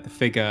shine it at the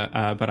figure,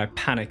 but I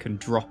panic and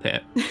drop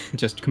it.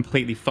 Just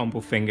completely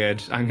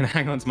fumble-fingered. I'm going to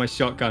hang on to my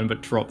shotgun,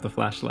 but drop the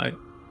flashlight.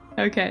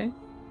 Okay.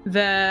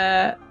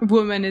 The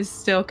woman is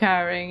still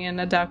cowering in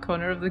a dark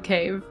corner of the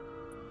cave.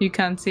 You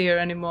can't see her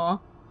anymore.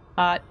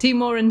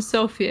 Timur and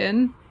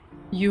Sofian,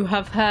 you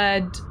have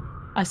heard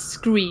a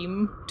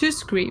scream, 2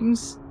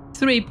 screams,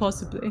 3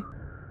 possibly,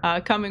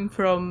 coming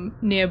from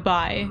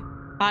nearby.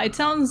 It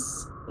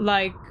sounds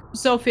like,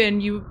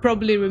 Sofian, you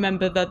probably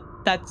remember that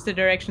that's the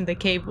direction the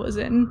cave was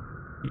in.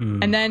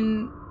 And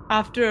then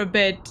after a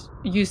bit,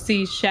 you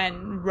see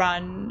Shen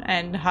run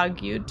and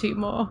hug you,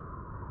 Timur.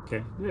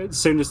 Okay. As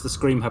soon as the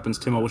scream happens,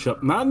 Timur will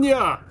shout,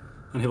 "Manya!"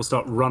 And he'll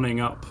start running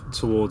up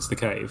towards the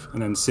cave,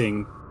 and then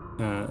seeing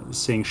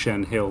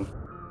Shen, he'll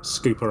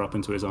scoop her up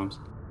into his arms.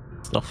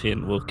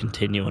 Sofian will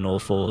continue on all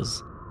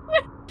fours.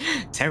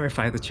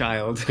 Terrify the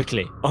child.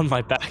 Quickly, on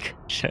my back,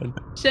 Shen.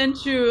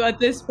 Shenshu at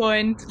this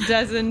point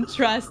doesn't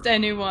trust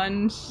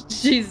anyone.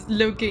 She's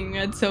looking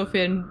at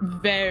Sofian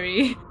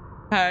very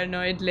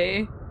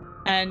paranoidly,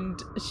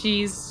 and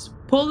she's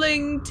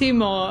pulling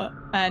Timur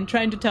and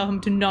trying to tell him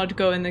to not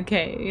go in the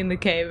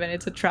cave, and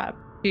it's a trap.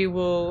 She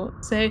will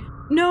say,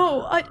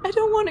 "No, I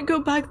don't want to go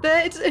back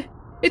there.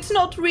 It's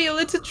not real.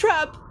 It's a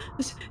trap.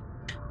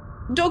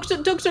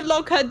 Dr.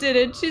 Lockhart did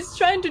it. She's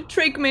trying to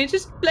trick me.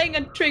 She's playing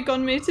a trick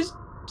on me.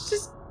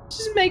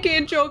 She's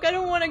making a joke. I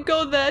don't want to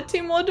go there.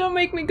 Timur, don't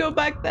make me go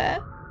back there."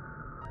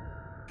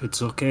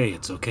 It's okay.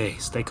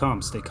 Stay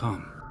calm.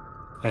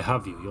 I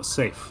have you. You're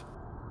safe.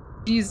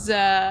 She's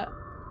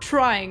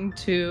trying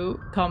to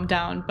calm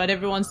down, but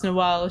every once in a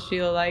while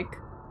she'll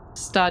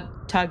start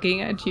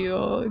tugging at you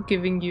or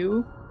giving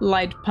you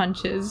light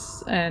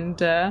punches and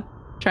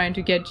trying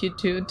to get you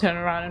to turn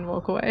around and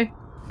walk away.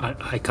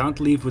 I can't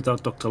leave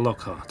without Dr.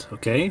 Lockhart,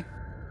 okay?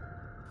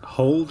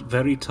 Hold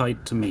very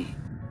tight to me.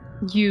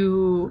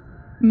 You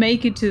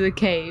make it to the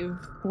cave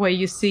where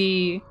you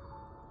see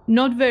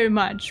not very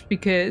much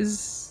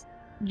because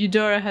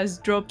Eudora has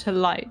dropped her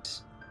light,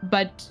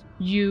 but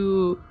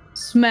you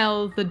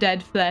smell the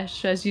dead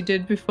flesh as you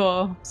did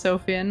before,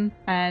 Sophian,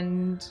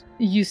 and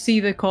you see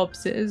the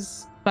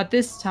corpses, but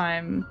this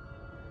time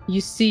you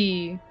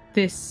see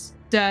this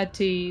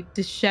dirty,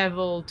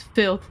 disheveled,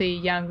 filthy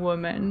young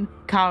woman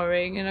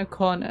cowering in a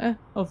corner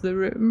of the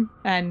room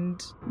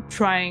and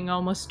trying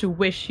almost to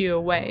wish you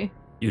away.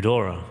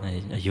 Eudora,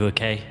 are you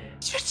okay?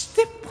 Just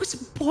there was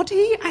a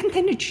body, and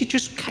then she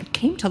just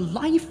came to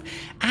life,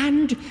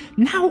 and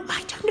now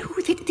I don't know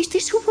who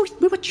this who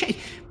we were.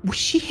 Was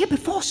she here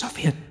before,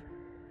 Sophia?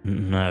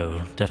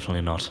 No,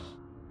 definitely not.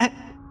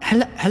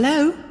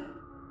 Hello,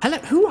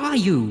 who are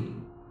you?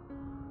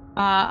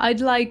 I'd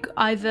like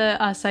either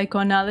a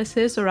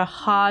psychoanalysis or a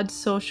hard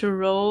social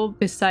roll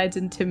besides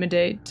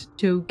intimidate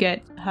to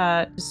get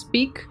her to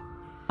speak.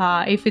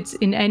 If it's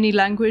in any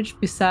language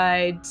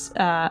besides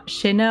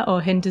Shina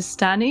or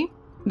Hindustani,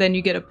 then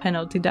you get a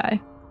penalty die.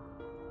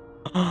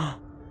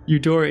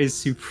 Eudora is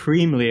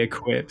supremely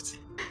equipped.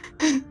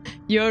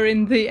 You're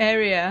in the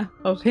area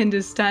of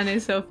Hindustani,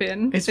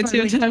 Sophian. It's It's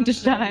your finally time to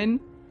shine.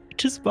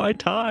 Just my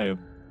time.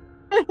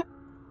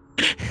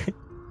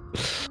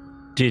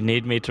 Do you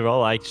need me to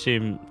roll? I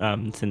assume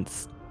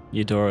since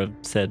Eudora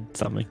said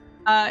something.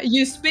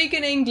 You speak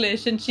in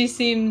English, and she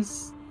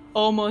seems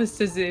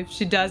almost as if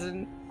she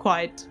doesn't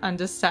quite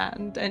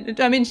understand. And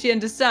I mean, she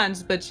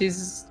understands, but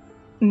she's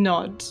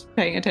not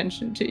paying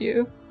attention to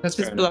you. That's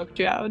She's fair enough. blocked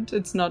you out.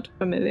 It's not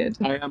familiar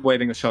to I am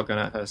waving a shotgun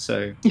at her,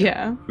 so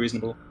Yeah.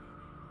 reasonable.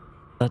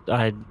 But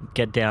I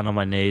get down on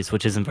my knees,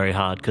 which isn't very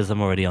hard because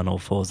I'm already on all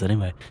fours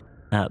anyway.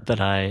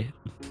 But I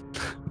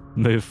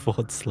move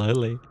forward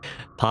slowly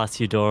past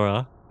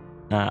Eudora,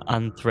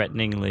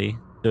 unthreateningly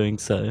doing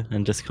so,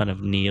 and just kind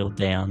of kneel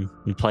down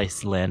and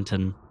place the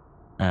lantern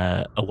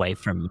away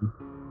from him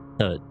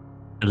so it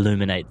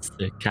illuminates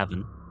the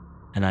cavern.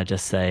 And I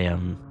just say,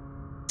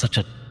 such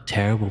a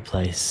terrible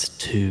place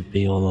to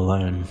be all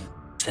alone.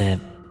 Is there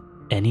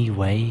any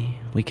way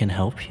we can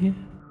help you?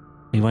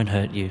 We won't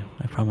hurt you,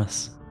 I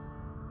promise.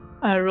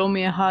 roll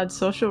me a hard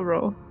social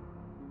roll.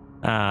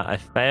 I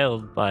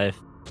failed by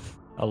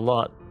a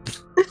lot.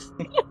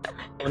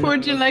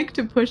 Would you like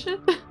to push it?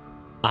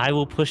 I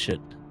will push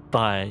it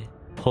by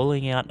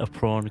pulling out a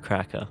prawn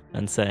cracker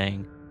and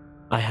saying,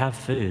 I have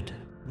food.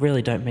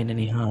 Really don't mean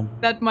any harm.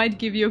 That might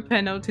give you a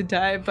penalty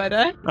die, but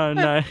Oh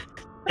no.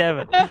 Damn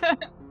it.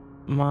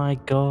 My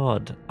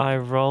god, I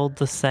rolled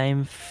the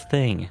same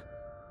thing.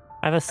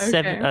 I have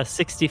Okay. a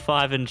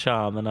 65 in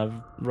charm and I've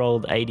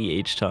rolled 80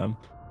 each time.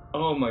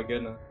 Oh my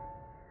goodness.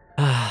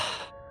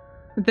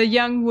 the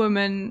young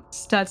woman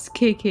starts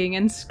kicking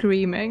and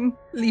screaming.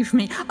 Leave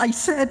me! I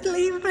said,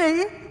 leave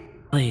me!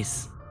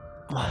 Please.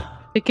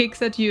 She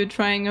kicks at you,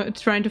 trying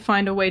to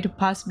find a way to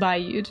pass by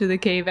you to the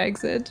cave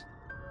exit.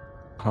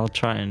 I'll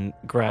try and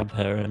grab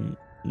her and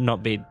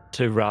not be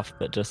too rough,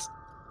 but just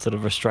sort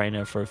of restrain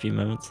her for a few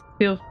moments.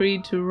 Feel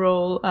free to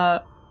roll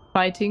a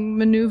fighting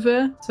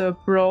maneuver, so a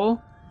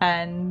brawl.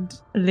 And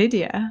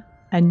Lydia,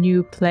 a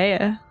new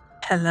player,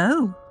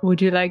 Hello, would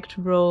you like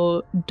to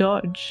roll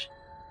dodge?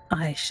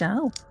 I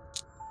shall.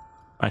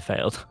 I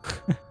failed.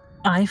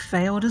 I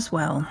failed as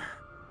well.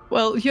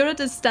 Well, you're at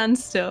a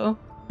standstill.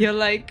 You're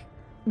like,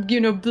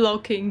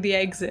 blocking the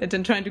exit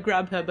and trying to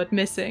grab her but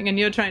missing, and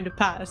you're trying to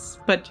pass,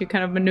 but you're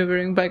kind of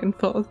maneuvering back and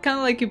forth. Kind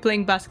of like you're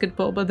playing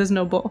basketball, but there's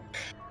no ball.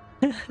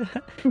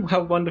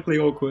 How wonderfully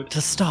awkward.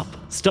 Just stop.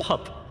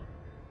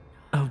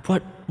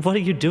 What are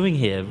you doing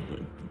here?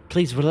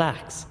 Please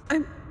relax.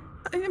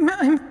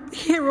 I'm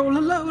here all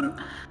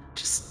alone,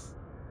 just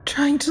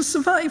trying to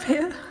survive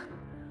here.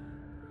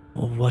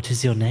 Well, what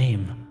is your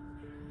name?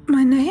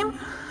 My name?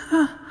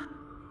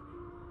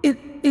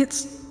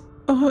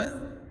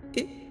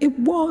 It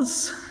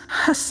was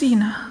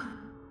Hasina.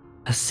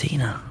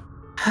 Hasina.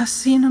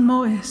 Hasina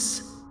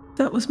Moyes.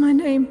 That was my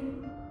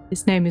name.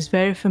 His name is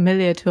very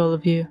familiar to all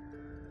of you.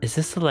 Is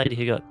this the lady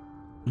who got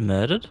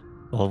murdered?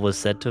 Or was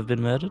said to have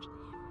been murdered?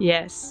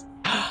 Yes.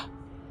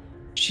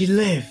 She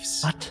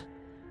lives. What?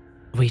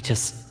 We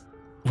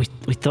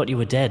thought you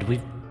were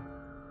dead.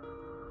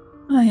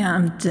 I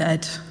am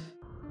dead.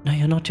 No,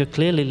 you're not. You're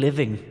clearly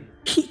living.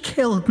 He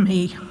killed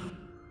me.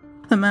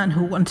 The man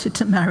who wanted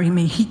to marry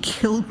me, he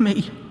killed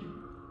me.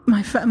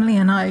 My family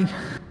and I,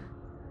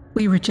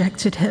 we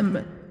rejected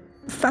him,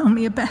 found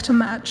me a better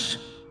match.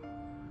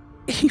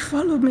 He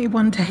followed me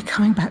one day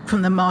coming back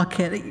from the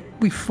market.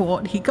 We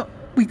fought.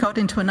 We got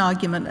into an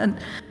argument and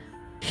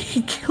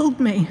he killed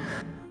me.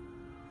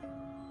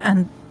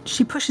 And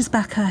she pushes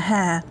back her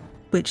hair,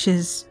 which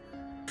is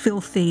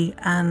filthy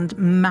and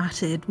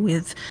matted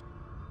with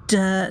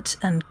dirt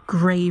and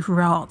grave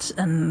rot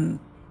and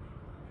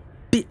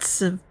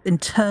bits of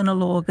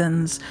internal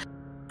organs.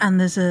 And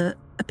there's a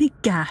big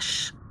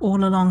gash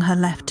all along her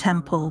left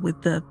temple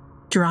with the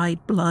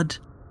dried blood,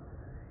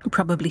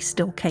 probably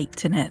still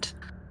caked in it.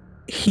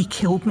 He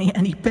killed me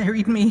and he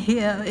buried me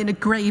here in a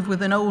grave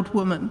with an old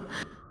woman.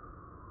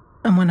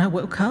 And when I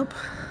woke up,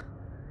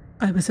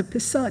 I was a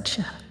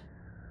Pisacha.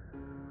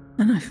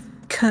 And I've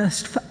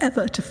cursed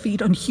forever to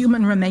feed on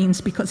human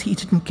remains because he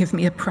didn't give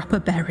me a proper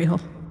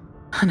burial.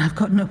 And I've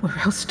got nowhere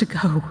else to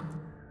go.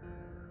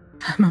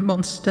 I'm a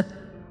monster.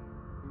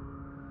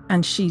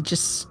 And she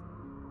just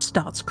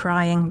starts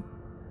crying,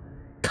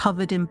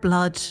 covered in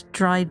blood,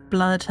 dried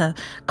blood. Her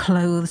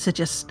clothes are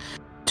just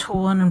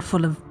torn and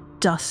full of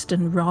dust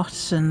and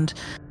rot, and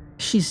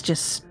she's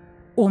just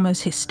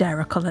almost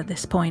hysterical at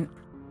this point.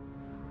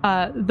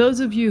 Those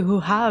of you who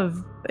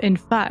have, in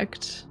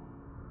fact,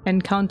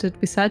 encountered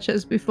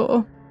Pisachas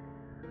before,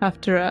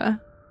 after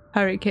a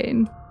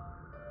hurricane,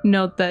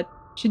 note that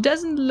she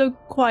doesn't look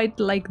quite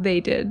like they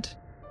did.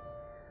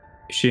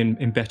 Is she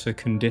in better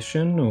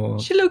condition, or...?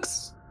 She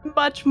looks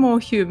much more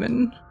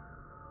human.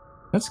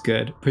 That's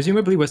good.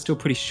 Presumably we're still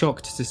pretty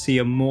shocked to see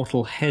a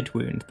mortal head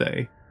wound,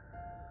 though.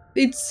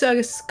 It's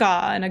a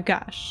scar and a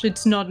gash.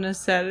 It's not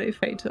necessarily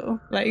fatal.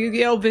 Like,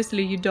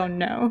 obviously you don't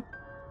know.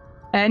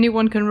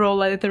 Anyone can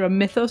roll either a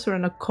mythos or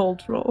an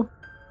occult roll.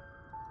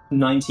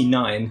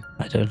 99.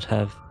 I don't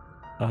have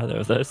either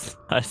of those.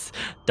 Nice.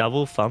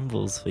 Double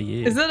fumbles for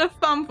you. Is that a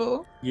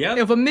fumble? Yeah.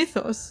 Of a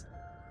mythos?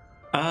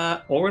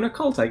 Or an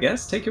occult, I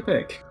guess. Take your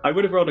pick. I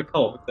would have rolled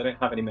occult, but I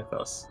don't have any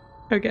mythos.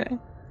 Okay.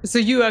 So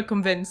you are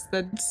convinced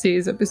that C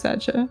is a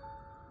Pisacha?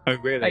 Oh,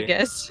 really? I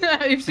guess.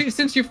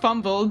 Since you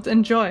fumbled,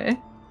 enjoy.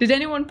 Did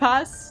anyone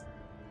pass?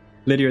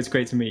 Lydia, it's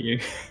great to meet you.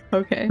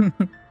 Okay.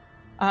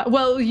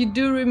 Well, you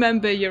do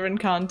remember your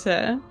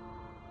encounter,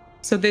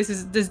 so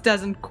this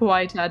doesn't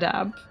quite add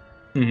up.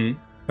 Mm-hmm.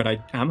 But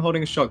I am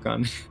holding a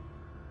shotgun.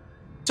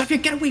 Sophia,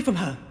 get away from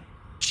her.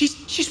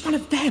 She's one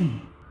of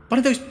them. One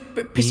of those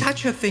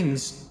Pisacha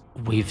things.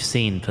 We've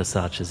seen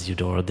Pisachas,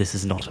 Eudora. This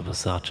is not a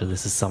Pisacha.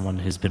 This is someone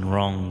who's been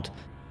wronged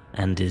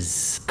and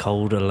is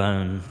cold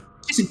alone.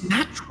 This isn't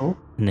natural.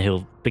 And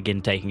he'll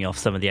begin taking off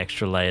some of the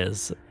extra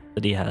layers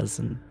that he has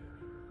and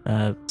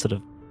sort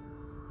of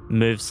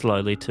move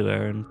slowly to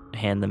her and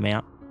hand them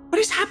out. What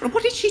is happening?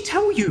 What did she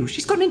tell you?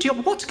 She's gone into your...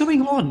 What's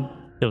going on?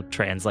 He'll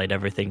translate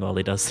everything while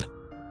he does.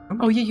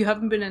 Oh yeah, you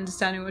haven't been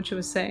understanding what she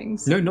was saying.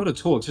 So. No, not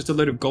at all. It's just a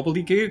load of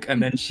gobbledygook,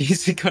 and then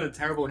she's got a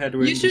terrible head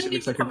wound. You shouldn't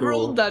looks even like a have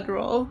rolled that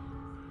roll.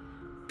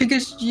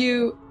 Because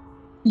you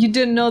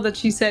didn't know that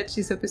she said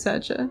she's a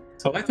Pisacha.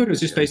 Oh, I thought it was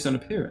just based on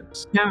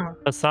appearance. No.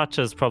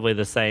 Pisacha's probably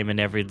the same in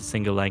every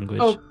single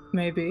language. Oh,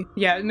 maybe.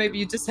 Yeah, maybe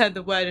you just heard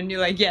the word and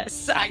you're like,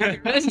 yes,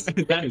 accurate.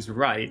 That is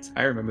right.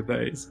 I remember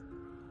those.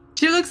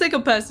 She looks like a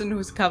person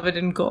who's covered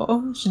in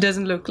gore. She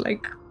doesn't look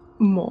like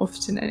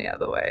morphed in any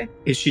other way.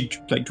 Is she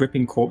like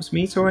dripping corpse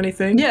meat or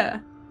anything? Yeah.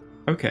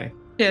 Okay.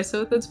 Yeah,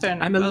 so that's fair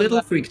enough. I'm a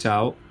little freaked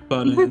out,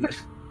 but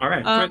all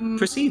right.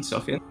 Proceed,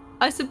 Sophia.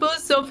 I suppose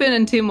Sofian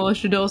and Timo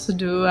should also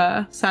do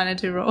a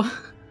sanity roll.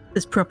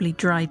 There's probably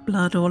dried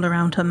blood all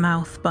around her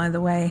mouth, by the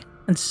way,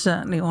 and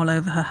certainly all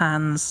over her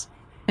hands.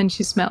 And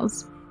she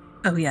smells.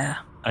 Oh, yeah.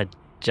 I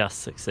just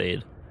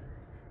succeed.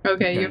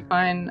 Okay, you're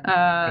fine.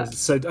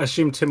 So I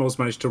assume Timor's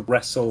managed to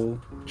wrestle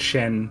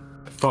Shen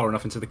far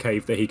enough into the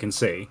cave that he can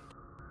see.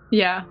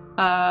 Yeah.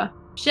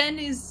 Shen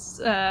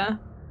is,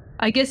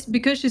 I guess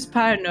because she's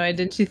paranoid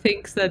and she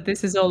thinks that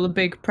this is all a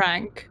big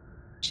prank,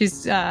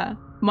 she's,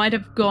 might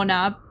have gone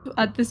up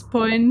at this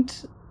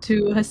point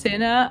to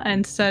Hasina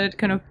and started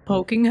kind of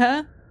poking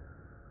her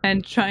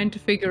and trying to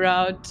figure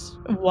out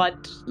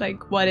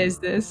what is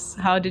this?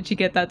 How did she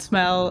get that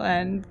smell?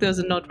 And those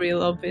are not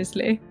real,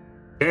 obviously.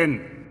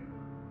 Shen,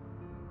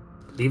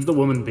 leave the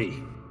woman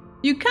be.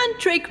 You can't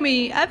trick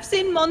me. I've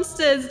seen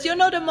monsters. You're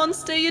not a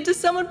monster. You're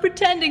just someone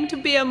pretending to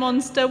be a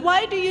monster.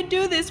 Why do you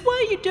do this?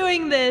 Why are you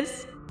doing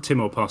this?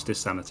 Timor passed his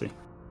sanity.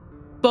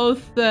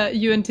 Both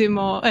you and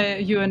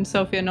Timo, you and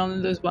Sophia only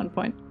lose 1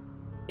 point.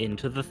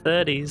 Into the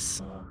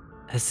 30s.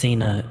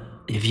 Hasina,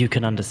 if you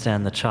can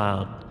understand the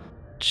child,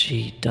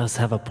 she does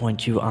have a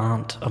point. You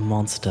aren't a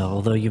monster.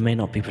 Although you may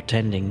not be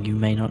pretending, you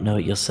may not know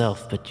it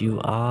yourself, but you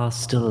are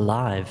still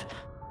alive.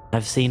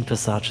 I've seen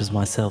Pisachas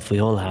myself,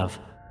 we all have.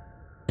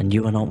 And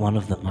you are not one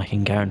of them, I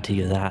can guarantee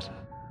you that.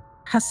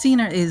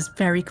 Hasina is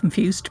very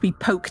confused to be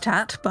poked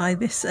at by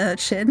this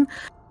urchin,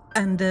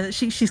 and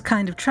she's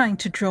kind of trying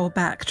to draw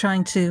back,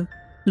 trying to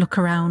look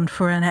around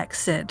for an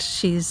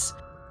exit. You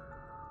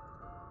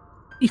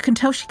can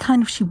tell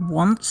she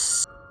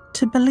wants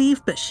to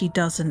believe, but she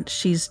doesn't.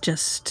 She's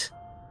just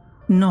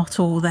not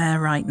all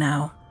there right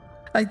now.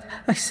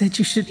 I said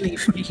you should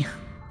leave me.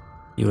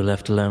 You were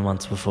left alone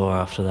once before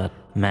after that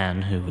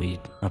man who we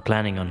are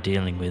planning on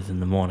dealing with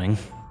in the morning.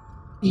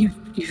 You've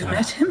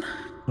met him?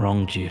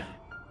 Wronged you.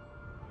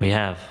 We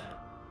have.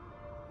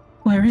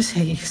 Where is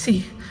he?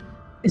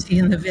 Is he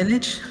in the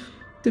village?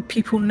 Do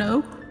people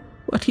know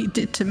what he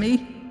did to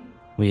me?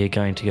 We are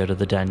going to go to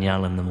the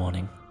Danielle in the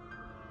morning.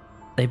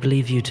 They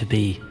believe you to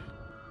be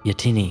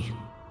Yatini.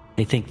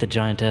 They think the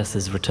giantess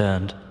has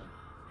returned.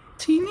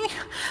 Teeny?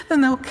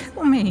 then they'll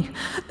kill me.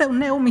 They'll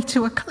nail me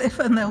to a cliff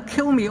and they'll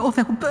kill me, or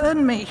they'll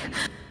burn me.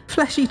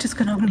 Flesh eaters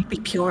can only be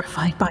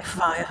purified by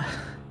fire.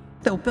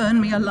 They'll burn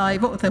me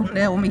alive, or they'll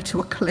nail me to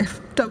a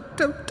cliff.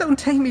 Don't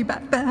take me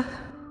back there.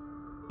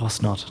 Of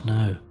course not,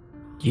 no.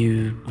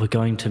 You were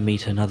going to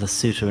meet another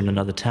suitor in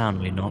another town,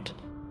 were you not?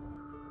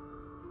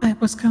 I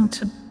was going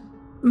to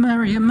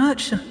marry a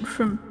merchant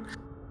from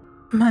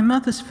my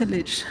mother's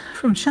village,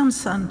 from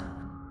Shamsan.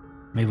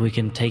 Maybe we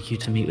can take you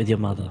to meet with your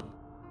mother.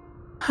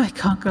 I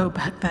can't go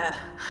back there.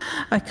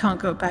 I can't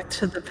go back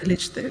to the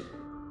village.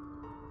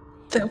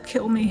 They'll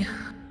kill me.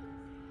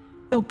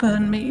 They'll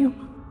burn me.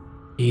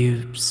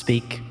 You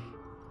speak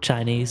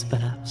Chinese,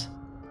 perhaps?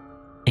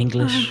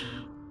 English?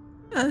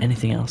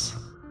 Anything else?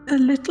 A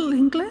little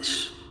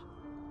English?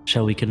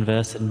 Shall we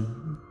converse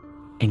in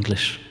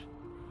English?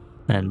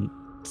 And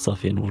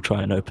Sofian will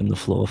try and open the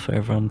floor for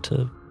everyone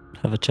to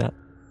have a chat.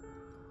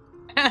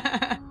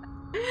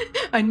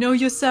 I know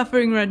you're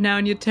suffering right now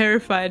and you're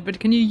terrified, but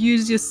can you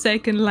use your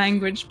second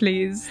language,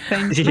 please?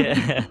 Thank you.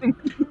 Yeah.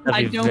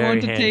 I don't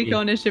want to take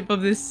ownership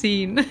of this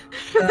scene.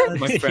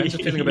 My friends are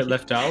feeling a bit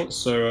left out,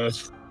 so...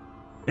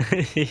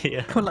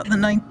 Yeah. Pull up the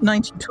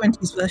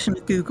 1920s version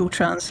of Google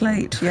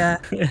Translate,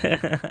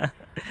 yeah.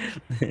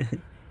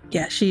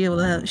 Yeah,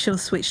 she'll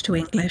switch to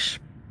English.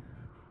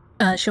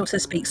 She also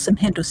speaks some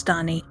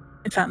Hindustani.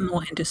 In fact,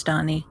 more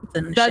Hindustani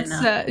than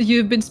Shina.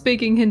 You've been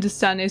speaking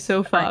Hindustani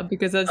so far, Right.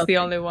 because that's Okay. the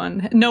only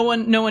one. No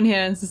one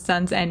here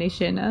understands any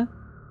Shina.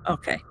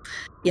 Okay.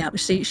 Yeah,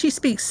 but she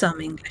speaks some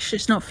English.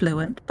 It's not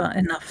fluent, but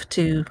enough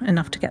to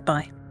get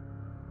by.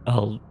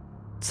 I'll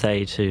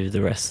say to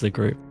the rest of the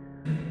group,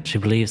 she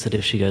believes that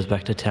if she goes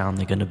back to town,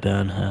 they're going to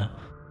burn her.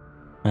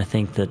 I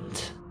think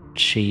that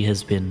she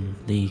has been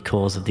the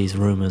cause of these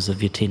rumors of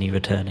Yatini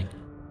returning.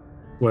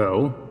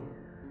 Well,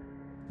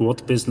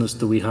 what business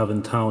do we have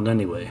in town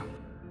anyway?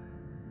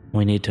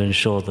 We need to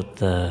ensure that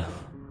the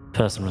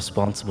person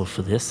responsible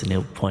for this, and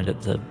he'll point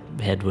at the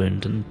head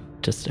wound and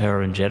just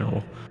her in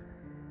general,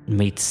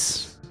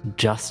 meets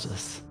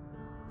justice.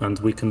 And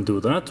we can do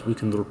that. We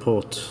can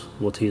report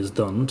what he has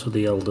done to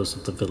the elders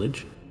of the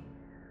village.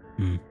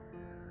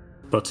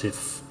 But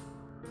if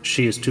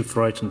she is too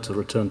frightened to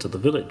return to the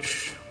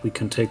village, we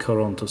can take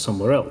her on to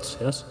somewhere else,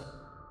 yes?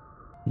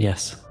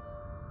 Yes.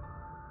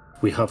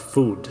 We have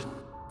food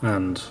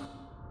and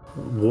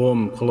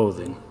warm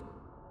clothing.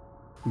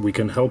 We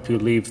can help you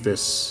leave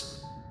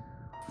this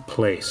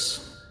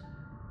place.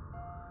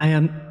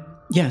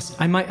 Yes,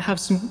 I might have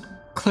some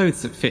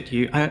clothes that fit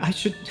you. I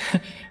should...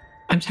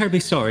 I'm terribly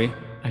sorry,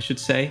 I should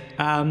say.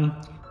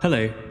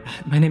 Hello,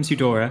 my name's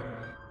Eudora.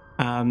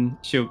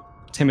 She'll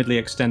timidly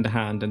extend a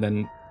hand and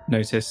then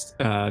notice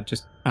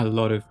just a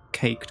lot of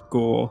caked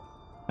gore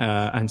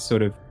and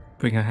sort of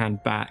bring her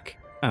hand back.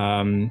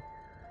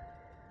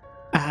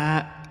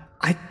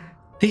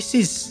 This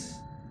is...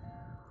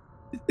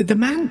 The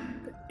man...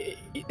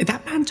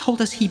 That man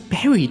told us he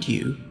buried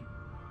you.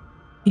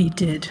 He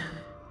did.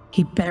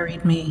 He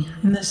buried me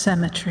in the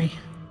cemetery,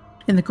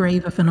 in the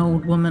grave of an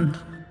old woman.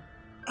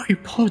 Oh, you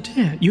poor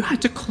dear. You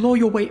had to claw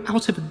your way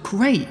out of a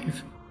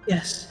grave.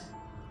 Yes.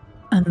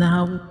 And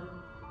now,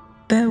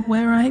 there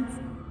where I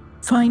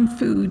find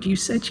food. You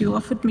said you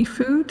offered me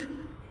food?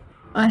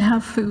 I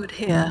have food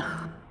here.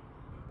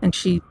 And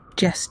she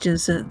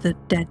gestures at the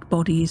dead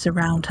bodies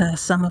around her,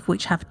 some of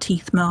which have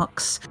teeth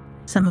marks,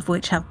 some of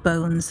which have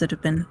bones that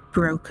have been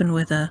broken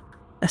with a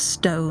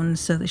stone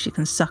so that she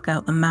can suck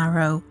out the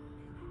marrow.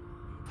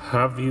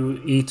 Have you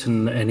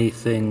eaten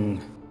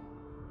anything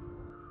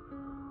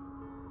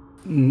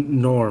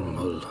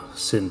normal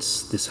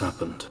since this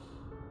happened?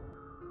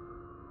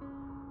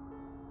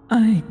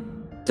 I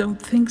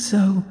don't think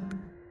so.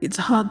 It's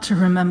hard to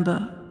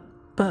remember,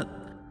 but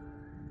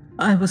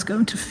I was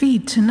going to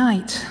feed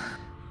tonight.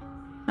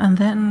 And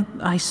then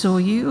I saw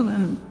you,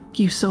 and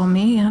you saw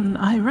me, and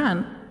I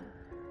ran.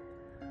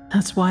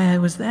 That's why I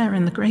was there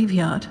in the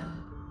graveyard.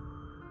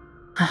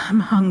 I'm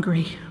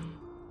hungry.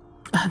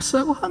 I'm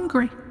so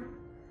hungry.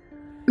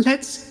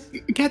 Let's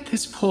get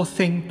this poor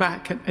thing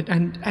back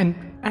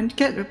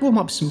and warm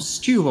up some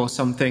stew or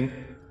something.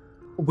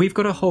 We've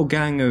got a whole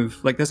gang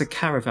of, there's a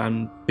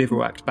caravan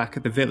bivouacked back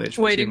at the village.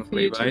 Waiting for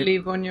you right? to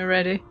leave when you're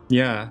ready.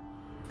 Yeah.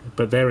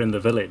 But they're in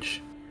the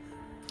village,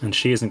 and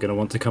she isn't going to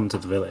want to come to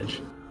the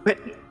village. But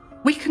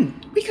we can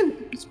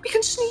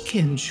sneak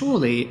in,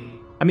 surely.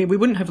 I mean, we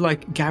wouldn't have,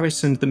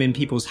 garrisoned them in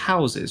people's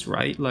houses,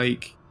 right?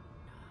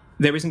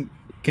 There isn't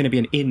going to be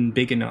an inn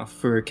big enough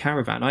for a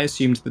caravan. I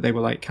assumed that they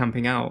were,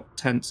 camping out,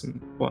 tents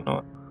and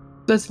whatnot.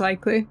 That's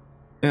likely.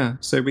 Yeah,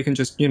 so we can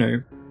just,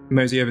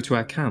 mosey over to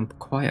our camp,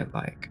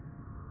 quiet-like.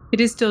 It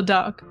is still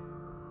dark.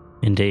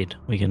 Indeed,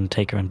 we can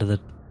take her into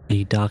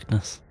the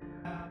darkness.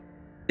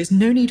 There's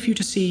no need for you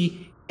to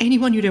see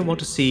anyone you don't want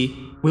to see.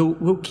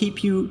 We'll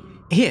keep you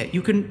here.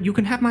 You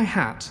can have my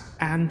hat,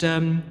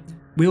 and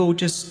we'll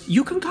just...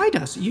 You can guide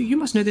us. You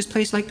must know this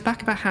place like the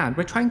back of a hand.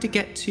 We're trying to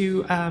get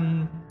to...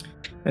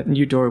 And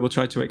Eudora will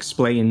try to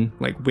explain,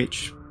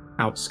 which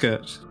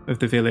outskirt of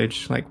the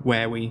village,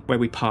 where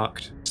we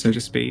parked, so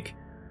to speak.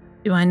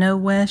 Do I know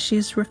where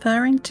she's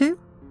referring to?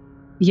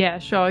 Yeah,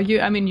 sure.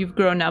 You've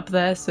grown up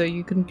there, so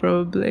you can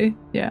probably,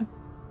 yeah.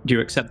 Do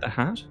you accept the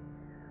hat?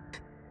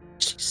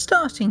 She's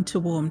starting to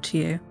warm to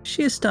you.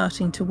 She is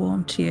starting to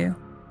warm to you.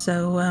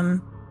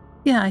 So,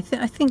 yeah, I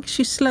think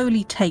she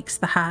slowly takes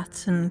the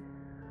hat and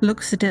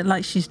looks at it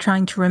like she's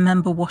trying to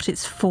remember what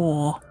it's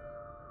for.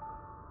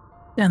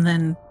 And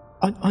then...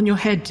 On your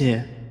head,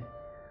 dear.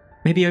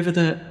 Maybe over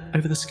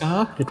the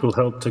scar? It will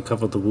help to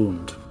cover the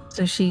wound.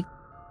 So she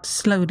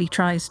slowly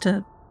tries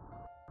to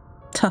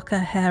tuck her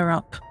hair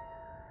up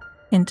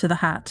into the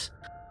hat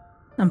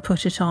and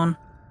put it on.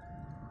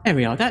 There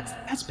we are.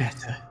 That's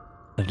better.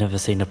 I've never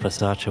seen a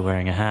Passaccia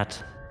wearing a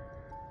hat.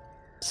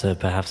 So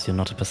perhaps you're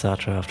not a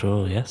Passaccia after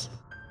all, yes?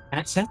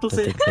 That settles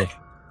Don't it. think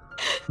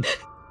so.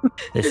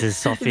 This is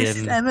This Sophian.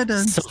 is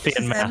evidence. Sophian This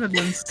is math.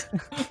 evidence.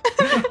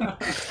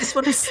 It's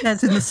what it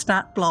says in the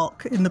stat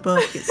block in the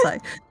book. It's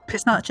like,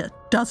 Passaccia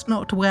does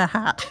not wear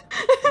hat.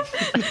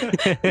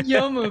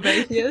 Your move,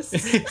 Atheist.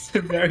 It's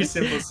a very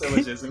simple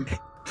syllogism.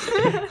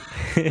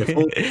 If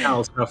all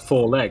cows have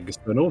 4 legs,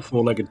 then all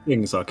 4-legged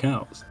things are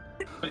cows.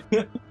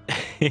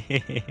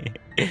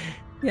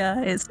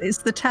 Yeah, it's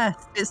the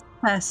test. It's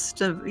the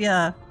test of,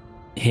 yeah.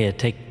 Here,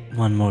 take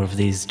one more of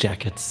these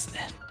jackets.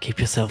 Keep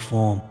yourself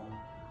warm.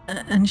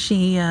 And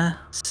she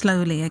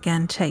slowly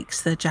again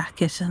takes the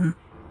jacket and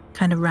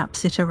kind of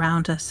wraps it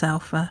around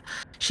herself.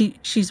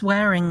 She's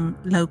wearing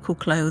local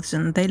clothes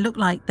and they look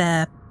like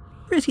they're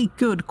pretty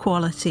good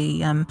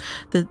quality.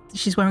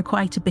 She's wearing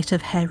quite a bit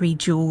of hairy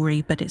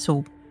jewelry, but it's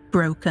all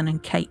broken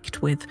and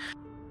caked with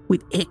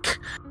ick.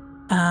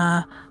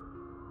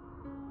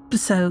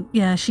 So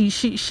yeah,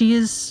 she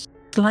is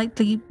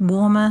slightly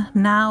warmer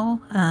now.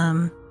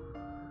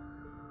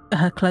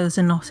 Her clothes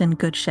are not in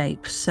good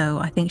shape, so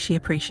I think she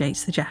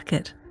appreciates the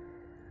jacket.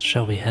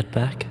 Shall we head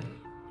back?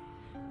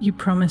 You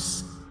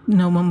promise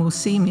no one will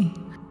see me?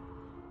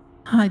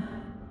 I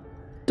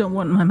don't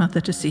want my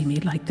mother to see me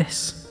like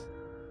this.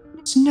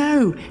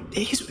 No,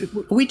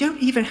 we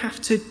don't even have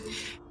to...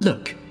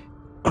 Look,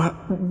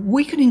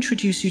 we can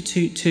introduce you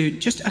to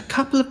just a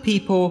couple of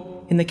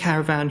people in the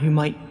caravan who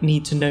might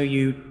need to know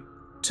you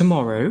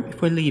tomorrow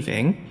if we're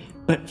leaving.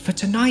 But for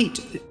tonight,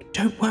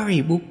 don't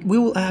worry.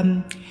 We'll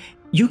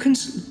you can...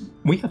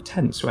 We have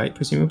tents, right,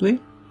 presumably?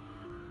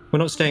 We're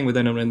not staying with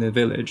anyone in the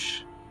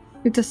village.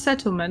 It's a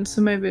settlement,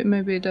 so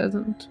maybe it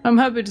doesn't. I'm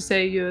happy to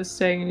say you're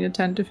staying in your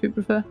tent if you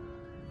prefer.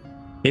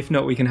 If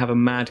not, we can have a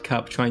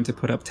madcap trying to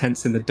put up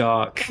tents in the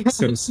dark,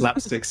 sort of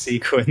slapstick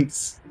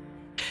sequence.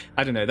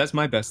 I don't know, that's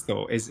my best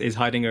thought, is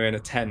hiding her in a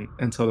tent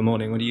until the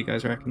morning. What do you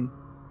guys reckon?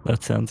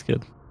 That sounds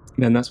good.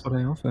 Then that's what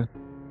I offer.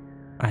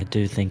 I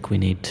do think we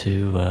need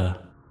to,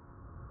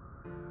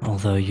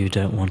 although you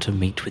don't want to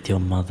meet with your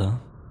mother,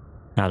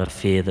 out of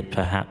fear that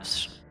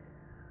perhaps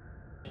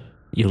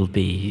you'll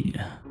be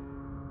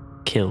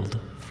killed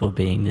for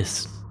being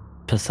this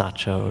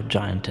Passaccia or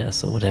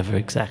giantess or whatever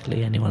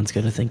exactly anyone's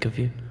going to think of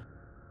you.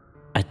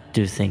 I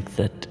do think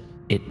that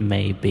it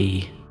may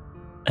be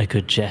a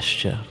good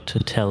gesture to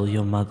tell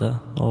your mother,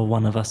 or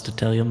one of us to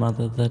tell your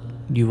mother, that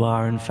you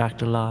are in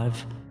fact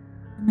alive.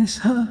 I miss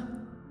her.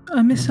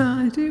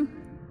 I do.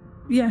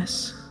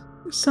 Yes,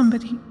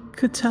 somebody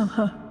could tell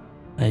her.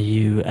 Are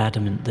you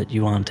adamant that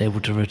you aren't able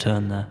to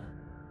return there?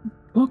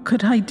 What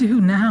could I do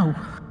now?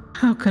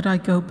 How could I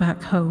go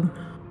back home?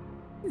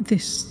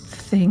 This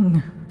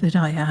thing that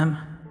I am.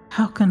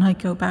 How can I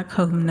go back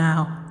home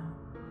now?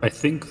 I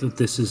think that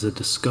this is a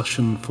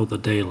discussion for the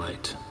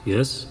daylight,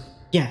 yes?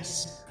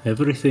 Yes,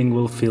 Everything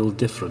will feel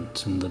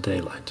different in the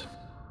daylight.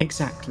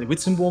 exactly. With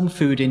some warm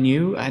food in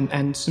you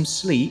and some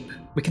sleep,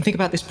 we can think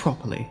about this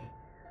properly.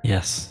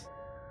 Yes.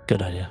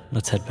 Good idea.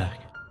 Let's head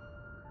back.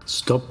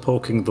 Stop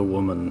poking the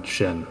woman,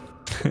 Shen.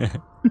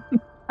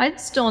 I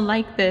just don't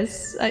like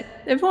this.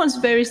 Everyone's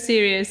very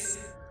serious,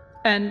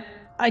 and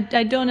I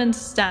don't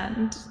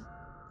understand.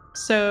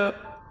 So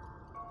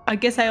I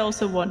guess I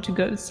also want to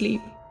go to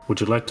sleep. Would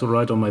you like to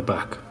ride on my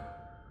back?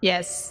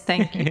 Yes,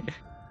 thank you.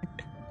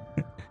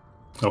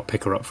 I'll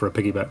pick her up for a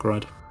piggyback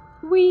ride.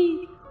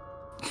 Wee.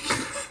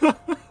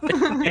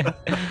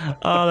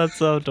 Oh, that's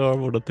so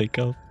adorable to think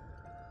of.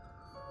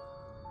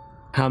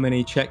 How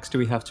many checks do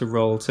we have to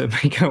roll to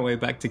make our way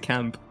back to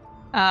camp?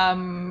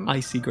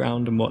 Icy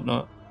ground and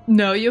whatnot.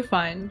 No, you're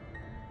fine.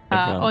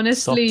 Everyone,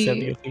 socks under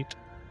Honestly, your feet.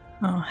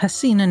 Oh,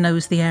 Hasina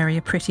knows the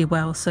area pretty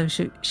well, so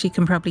she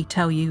can probably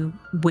tell you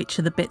which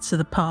are the bits of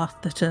the path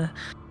that are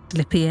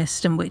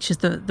slippiest and which is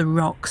the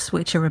rocks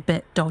which are a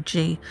bit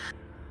dodgy.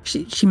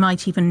 She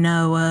might even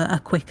know a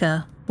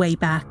quicker way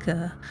back,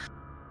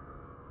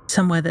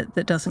 somewhere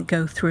that doesn't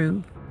go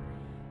through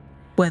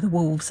where the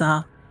wolves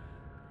are.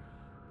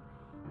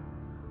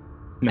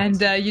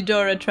 and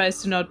Eudora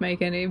tries to not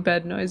make any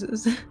bad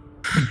noises.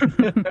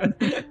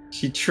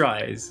 She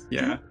tries,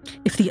 yeah.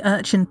 If the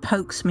urchin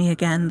pokes me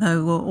again,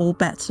 though, all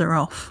bets are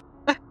off.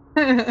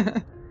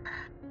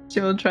 She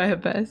will try her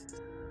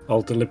best.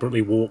 I'll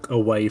deliberately walk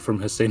away from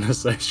Hasina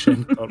so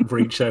Shen can't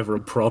reach over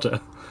and prod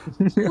her.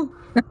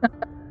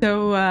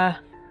 So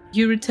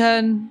you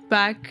return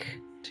back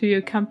to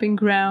your camping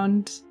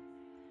ground,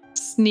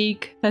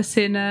 sneak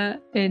Hasina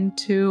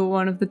into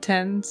one of the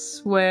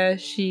tents where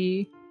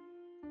she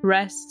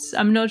rests.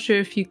 I'm not sure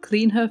if you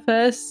clean her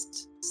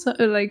first, so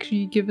like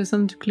you give her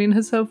something to clean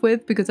herself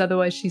with, because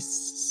otherwise she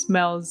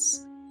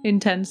smells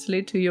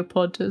intensely to your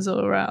potters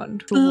all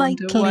around.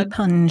 Lightly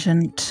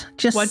pungent,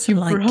 just what you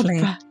brought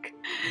slightly. back.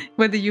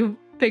 Whether you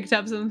picked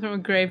up something from a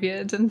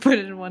graveyard and put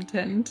it in one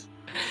tent.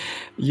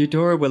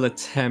 Eudora will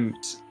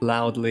attempt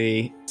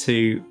loudly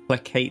to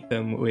placate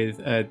them with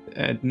a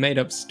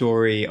made-up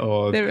story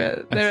of...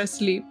 They're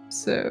asleep,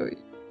 so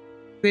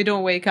they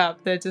don't wake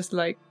up. They're just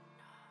like,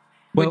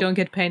 we don't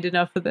get paid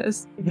enough for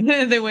this.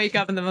 They wake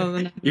up in the middle of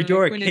the night.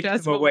 Eudora We need to kicks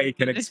ask them what awake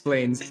we and did.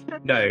 explains,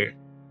 no.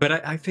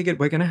 But I figured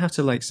we're going to have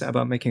to like set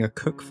about making a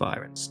cook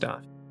fire and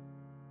stuff.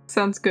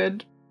 Sounds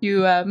good.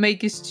 You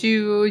make your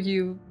stew,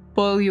 you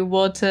boil your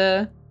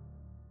water,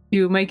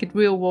 you make it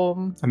real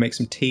warm. I make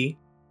some tea.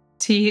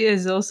 Tea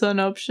is also an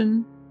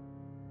option.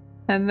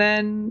 And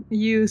then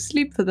you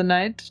sleep for the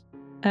night,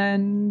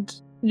 and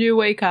you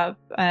wake up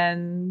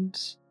and...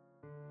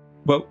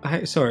 Well,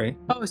 sorry.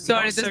 Oh,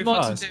 sorry, Not so there's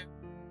more fast. to do.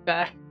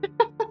 Back.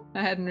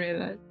 I hadn't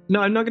realized.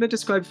 No, I'm not going to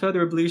describe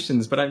further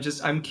ablutions, but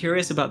I'm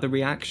curious about the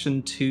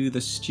reaction to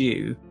the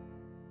stew.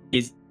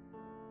 It's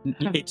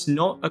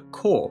not a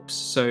corpse,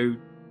 so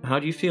how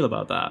do you feel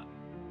about that?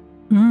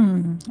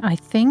 I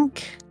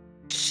think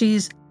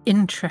she's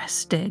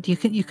interested.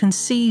 You can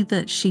see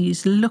that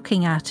she's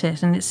looking at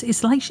it, and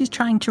it's like she's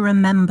trying to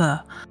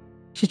remember.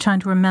 She's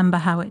trying to remember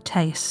how it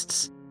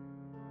tastes,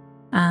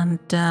 and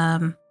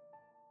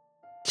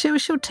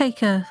she'll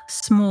take a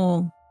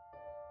small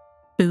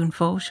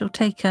spoonful. She'll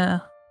take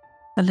a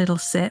little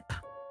sip,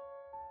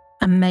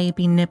 and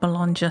maybe nibble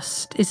on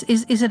just. Is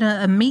it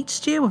a meat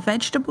stew, a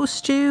vegetable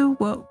stew?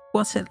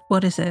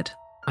 What is it?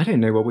 I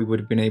don't know what we would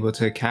have been able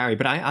to carry,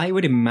 but I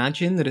would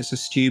imagine that it's a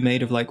stew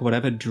made of like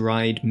whatever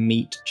dried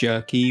meat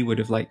jerky would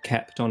have like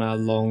kept on our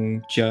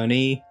long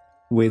journey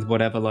with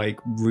whatever like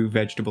root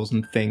vegetables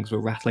and things were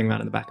rattling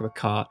around in the back of a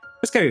cart.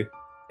 Let's go.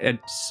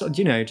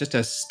 Just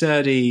a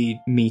sturdy,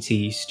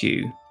 meaty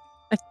stew.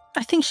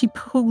 I think she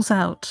pulls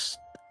out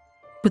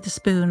with a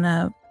spoon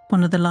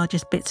one of the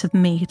largest bits of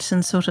meat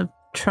and sort of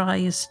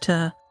tries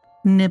to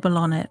nibble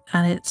on it.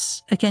 And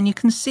it's, again, you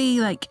can see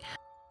like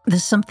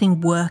there's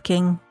something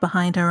working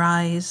behind her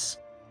eyes.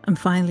 And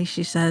finally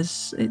she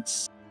says,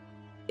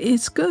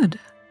 it's good.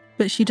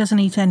 But she doesn't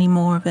eat any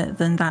more of it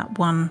than that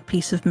one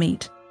piece of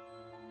meat.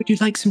 Would you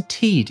like some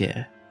tea,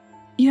 dear?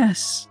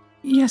 Yes,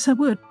 I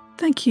would.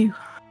 Thank you.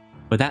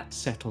 Well, that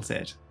settles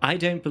it. I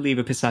don't believe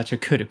a Pisacha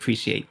could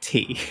appreciate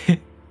tea.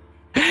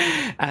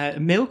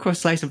 Milk or a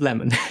slice of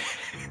lemon?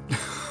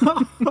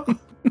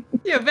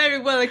 You're very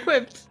well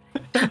equipped.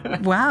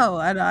 Wow,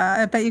 and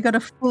I bet you got a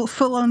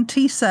full-on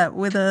tea set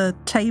with a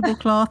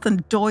tablecloth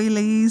and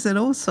doilies and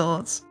all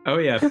sorts. Oh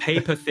yeah,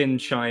 paper thin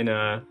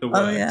china, the works.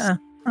 Oh yeah,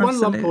 One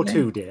lump or absolutely.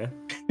 two, dear.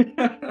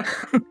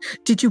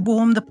 Did you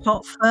warm the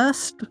pot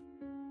first?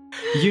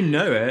 You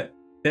know it.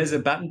 There's a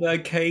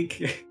Battenberg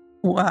cake.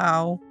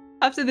 Wow.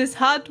 After this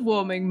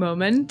heartwarming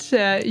moment,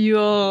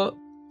 you'll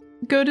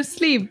go to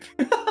sleep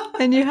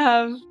and you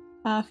have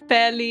a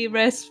fairly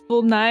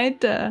restful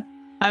night. I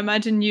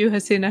imagine you,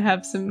 Hasina,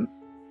 have some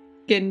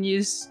getting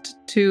used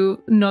to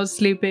not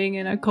sleeping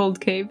in a cold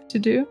cave to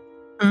do.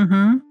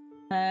 Mm-hmm.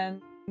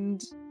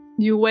 And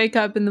you wake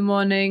up in the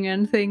morning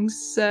and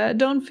things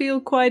don't feel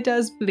quite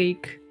as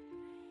bleak.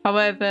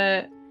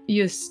 However,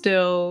 you're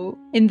still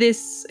in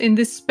this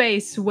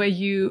space where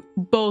you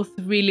both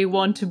really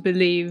want to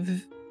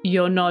believe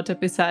you're not a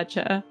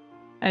Pisacha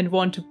and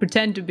want to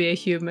pretend to be a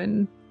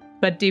human,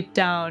 but deep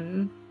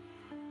down,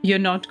 you're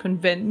not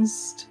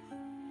convinced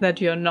that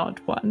you're not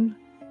one.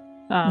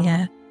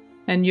 Yeah.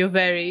 And you're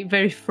very,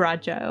 very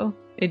fragile.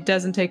 It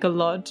doesn't take a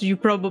lot. You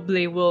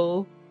probably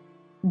will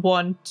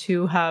want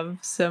to have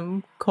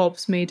some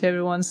corpse meat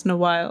every once in a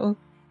while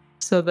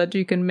so that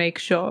you can make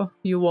sure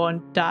you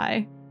won't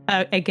die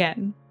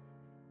again.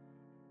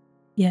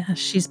 Yeah,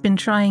 she's been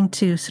trying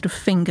to sort of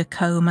finger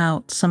comb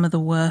out some of the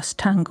worst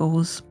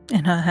tangles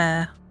in her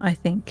hair, I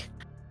think,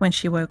 when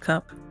she woke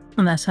up.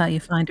 And that's how you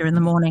find her in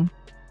the morning.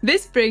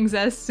 This brings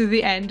us to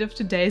the end of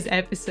today's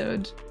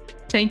episode.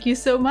 Thank you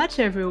so much,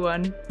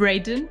 everyone.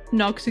 Brayden,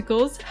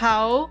 Nocticals,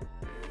 Howl,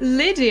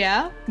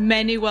 Lydia,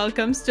 many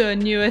welcomes to our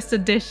newest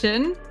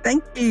edition.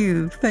 Thank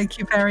you. Thank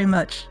you very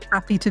much.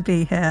 Happy to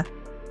be here.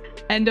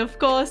 And of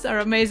course, our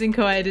amazing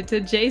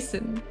co-editor,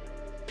 Jason.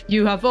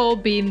 You have all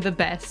been the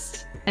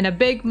best. And a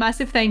big,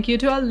 massive thank you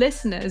to our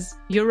listeners.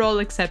 You're all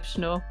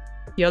exceptional.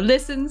 Your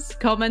listens,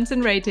 comments,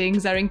 and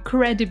ratings are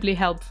incredibly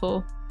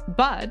helpful.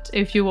 But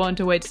if you want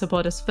a way to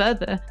support us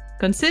further,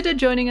 consider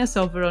joining us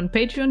over on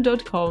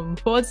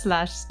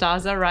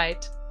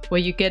patreon.com/starsareright,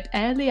 where you get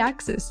early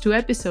access to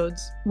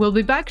episodes. We'll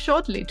be back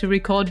shortly to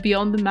record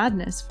Beyond the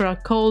Madness for our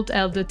Cold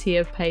Elder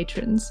tier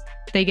patrons.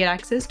 They get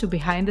access to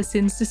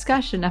behind-the-scenes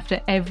discussion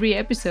after every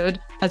episode,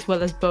 as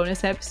well as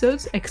bonus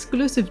episodes,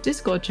 exclusive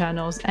Discord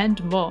channels,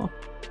 and more.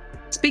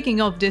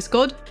 Speaking of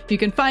Discord, you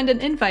can find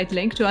an invite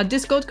link to our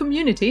Discord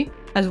community,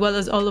 as well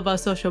as all of our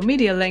social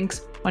media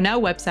links, on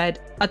our website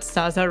at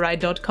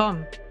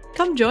starsareright.com.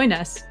 come join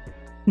us.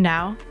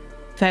 Now,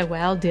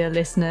 farewell, dear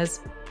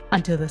listeners,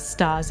 until the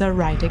stars are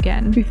right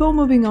again. Before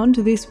moving on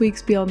to this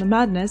week's Beyond the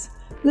Madness,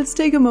 let's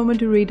take a moment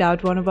to read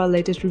out one of our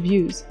latest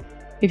reviews.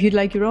 If you'd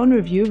like your own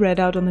review read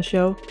out on the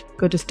show,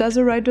 go to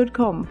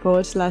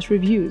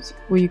stazarite.com/reviews,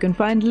 where you can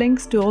find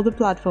links to all the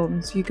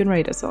platforms you can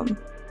rate us on.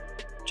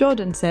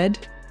 Jordan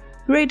said,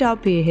 "Great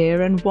RP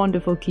here and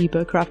wonderful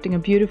keeper crafting a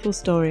beautiful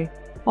story.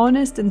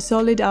 Honest and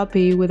solid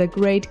RP with a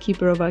great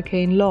keeper of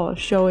arcane lore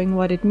showing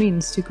what it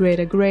means to create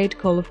a great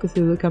Call of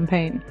Cthulhu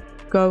campaign.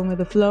 Going with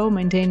the flow,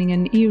 maintaining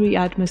an eerie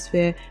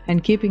atmosphere,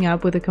 and keeping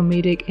up with the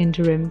comedic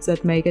interims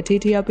that make a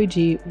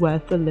TTRPG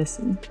worth the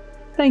listen."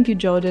 Thank you,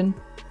 Jordan.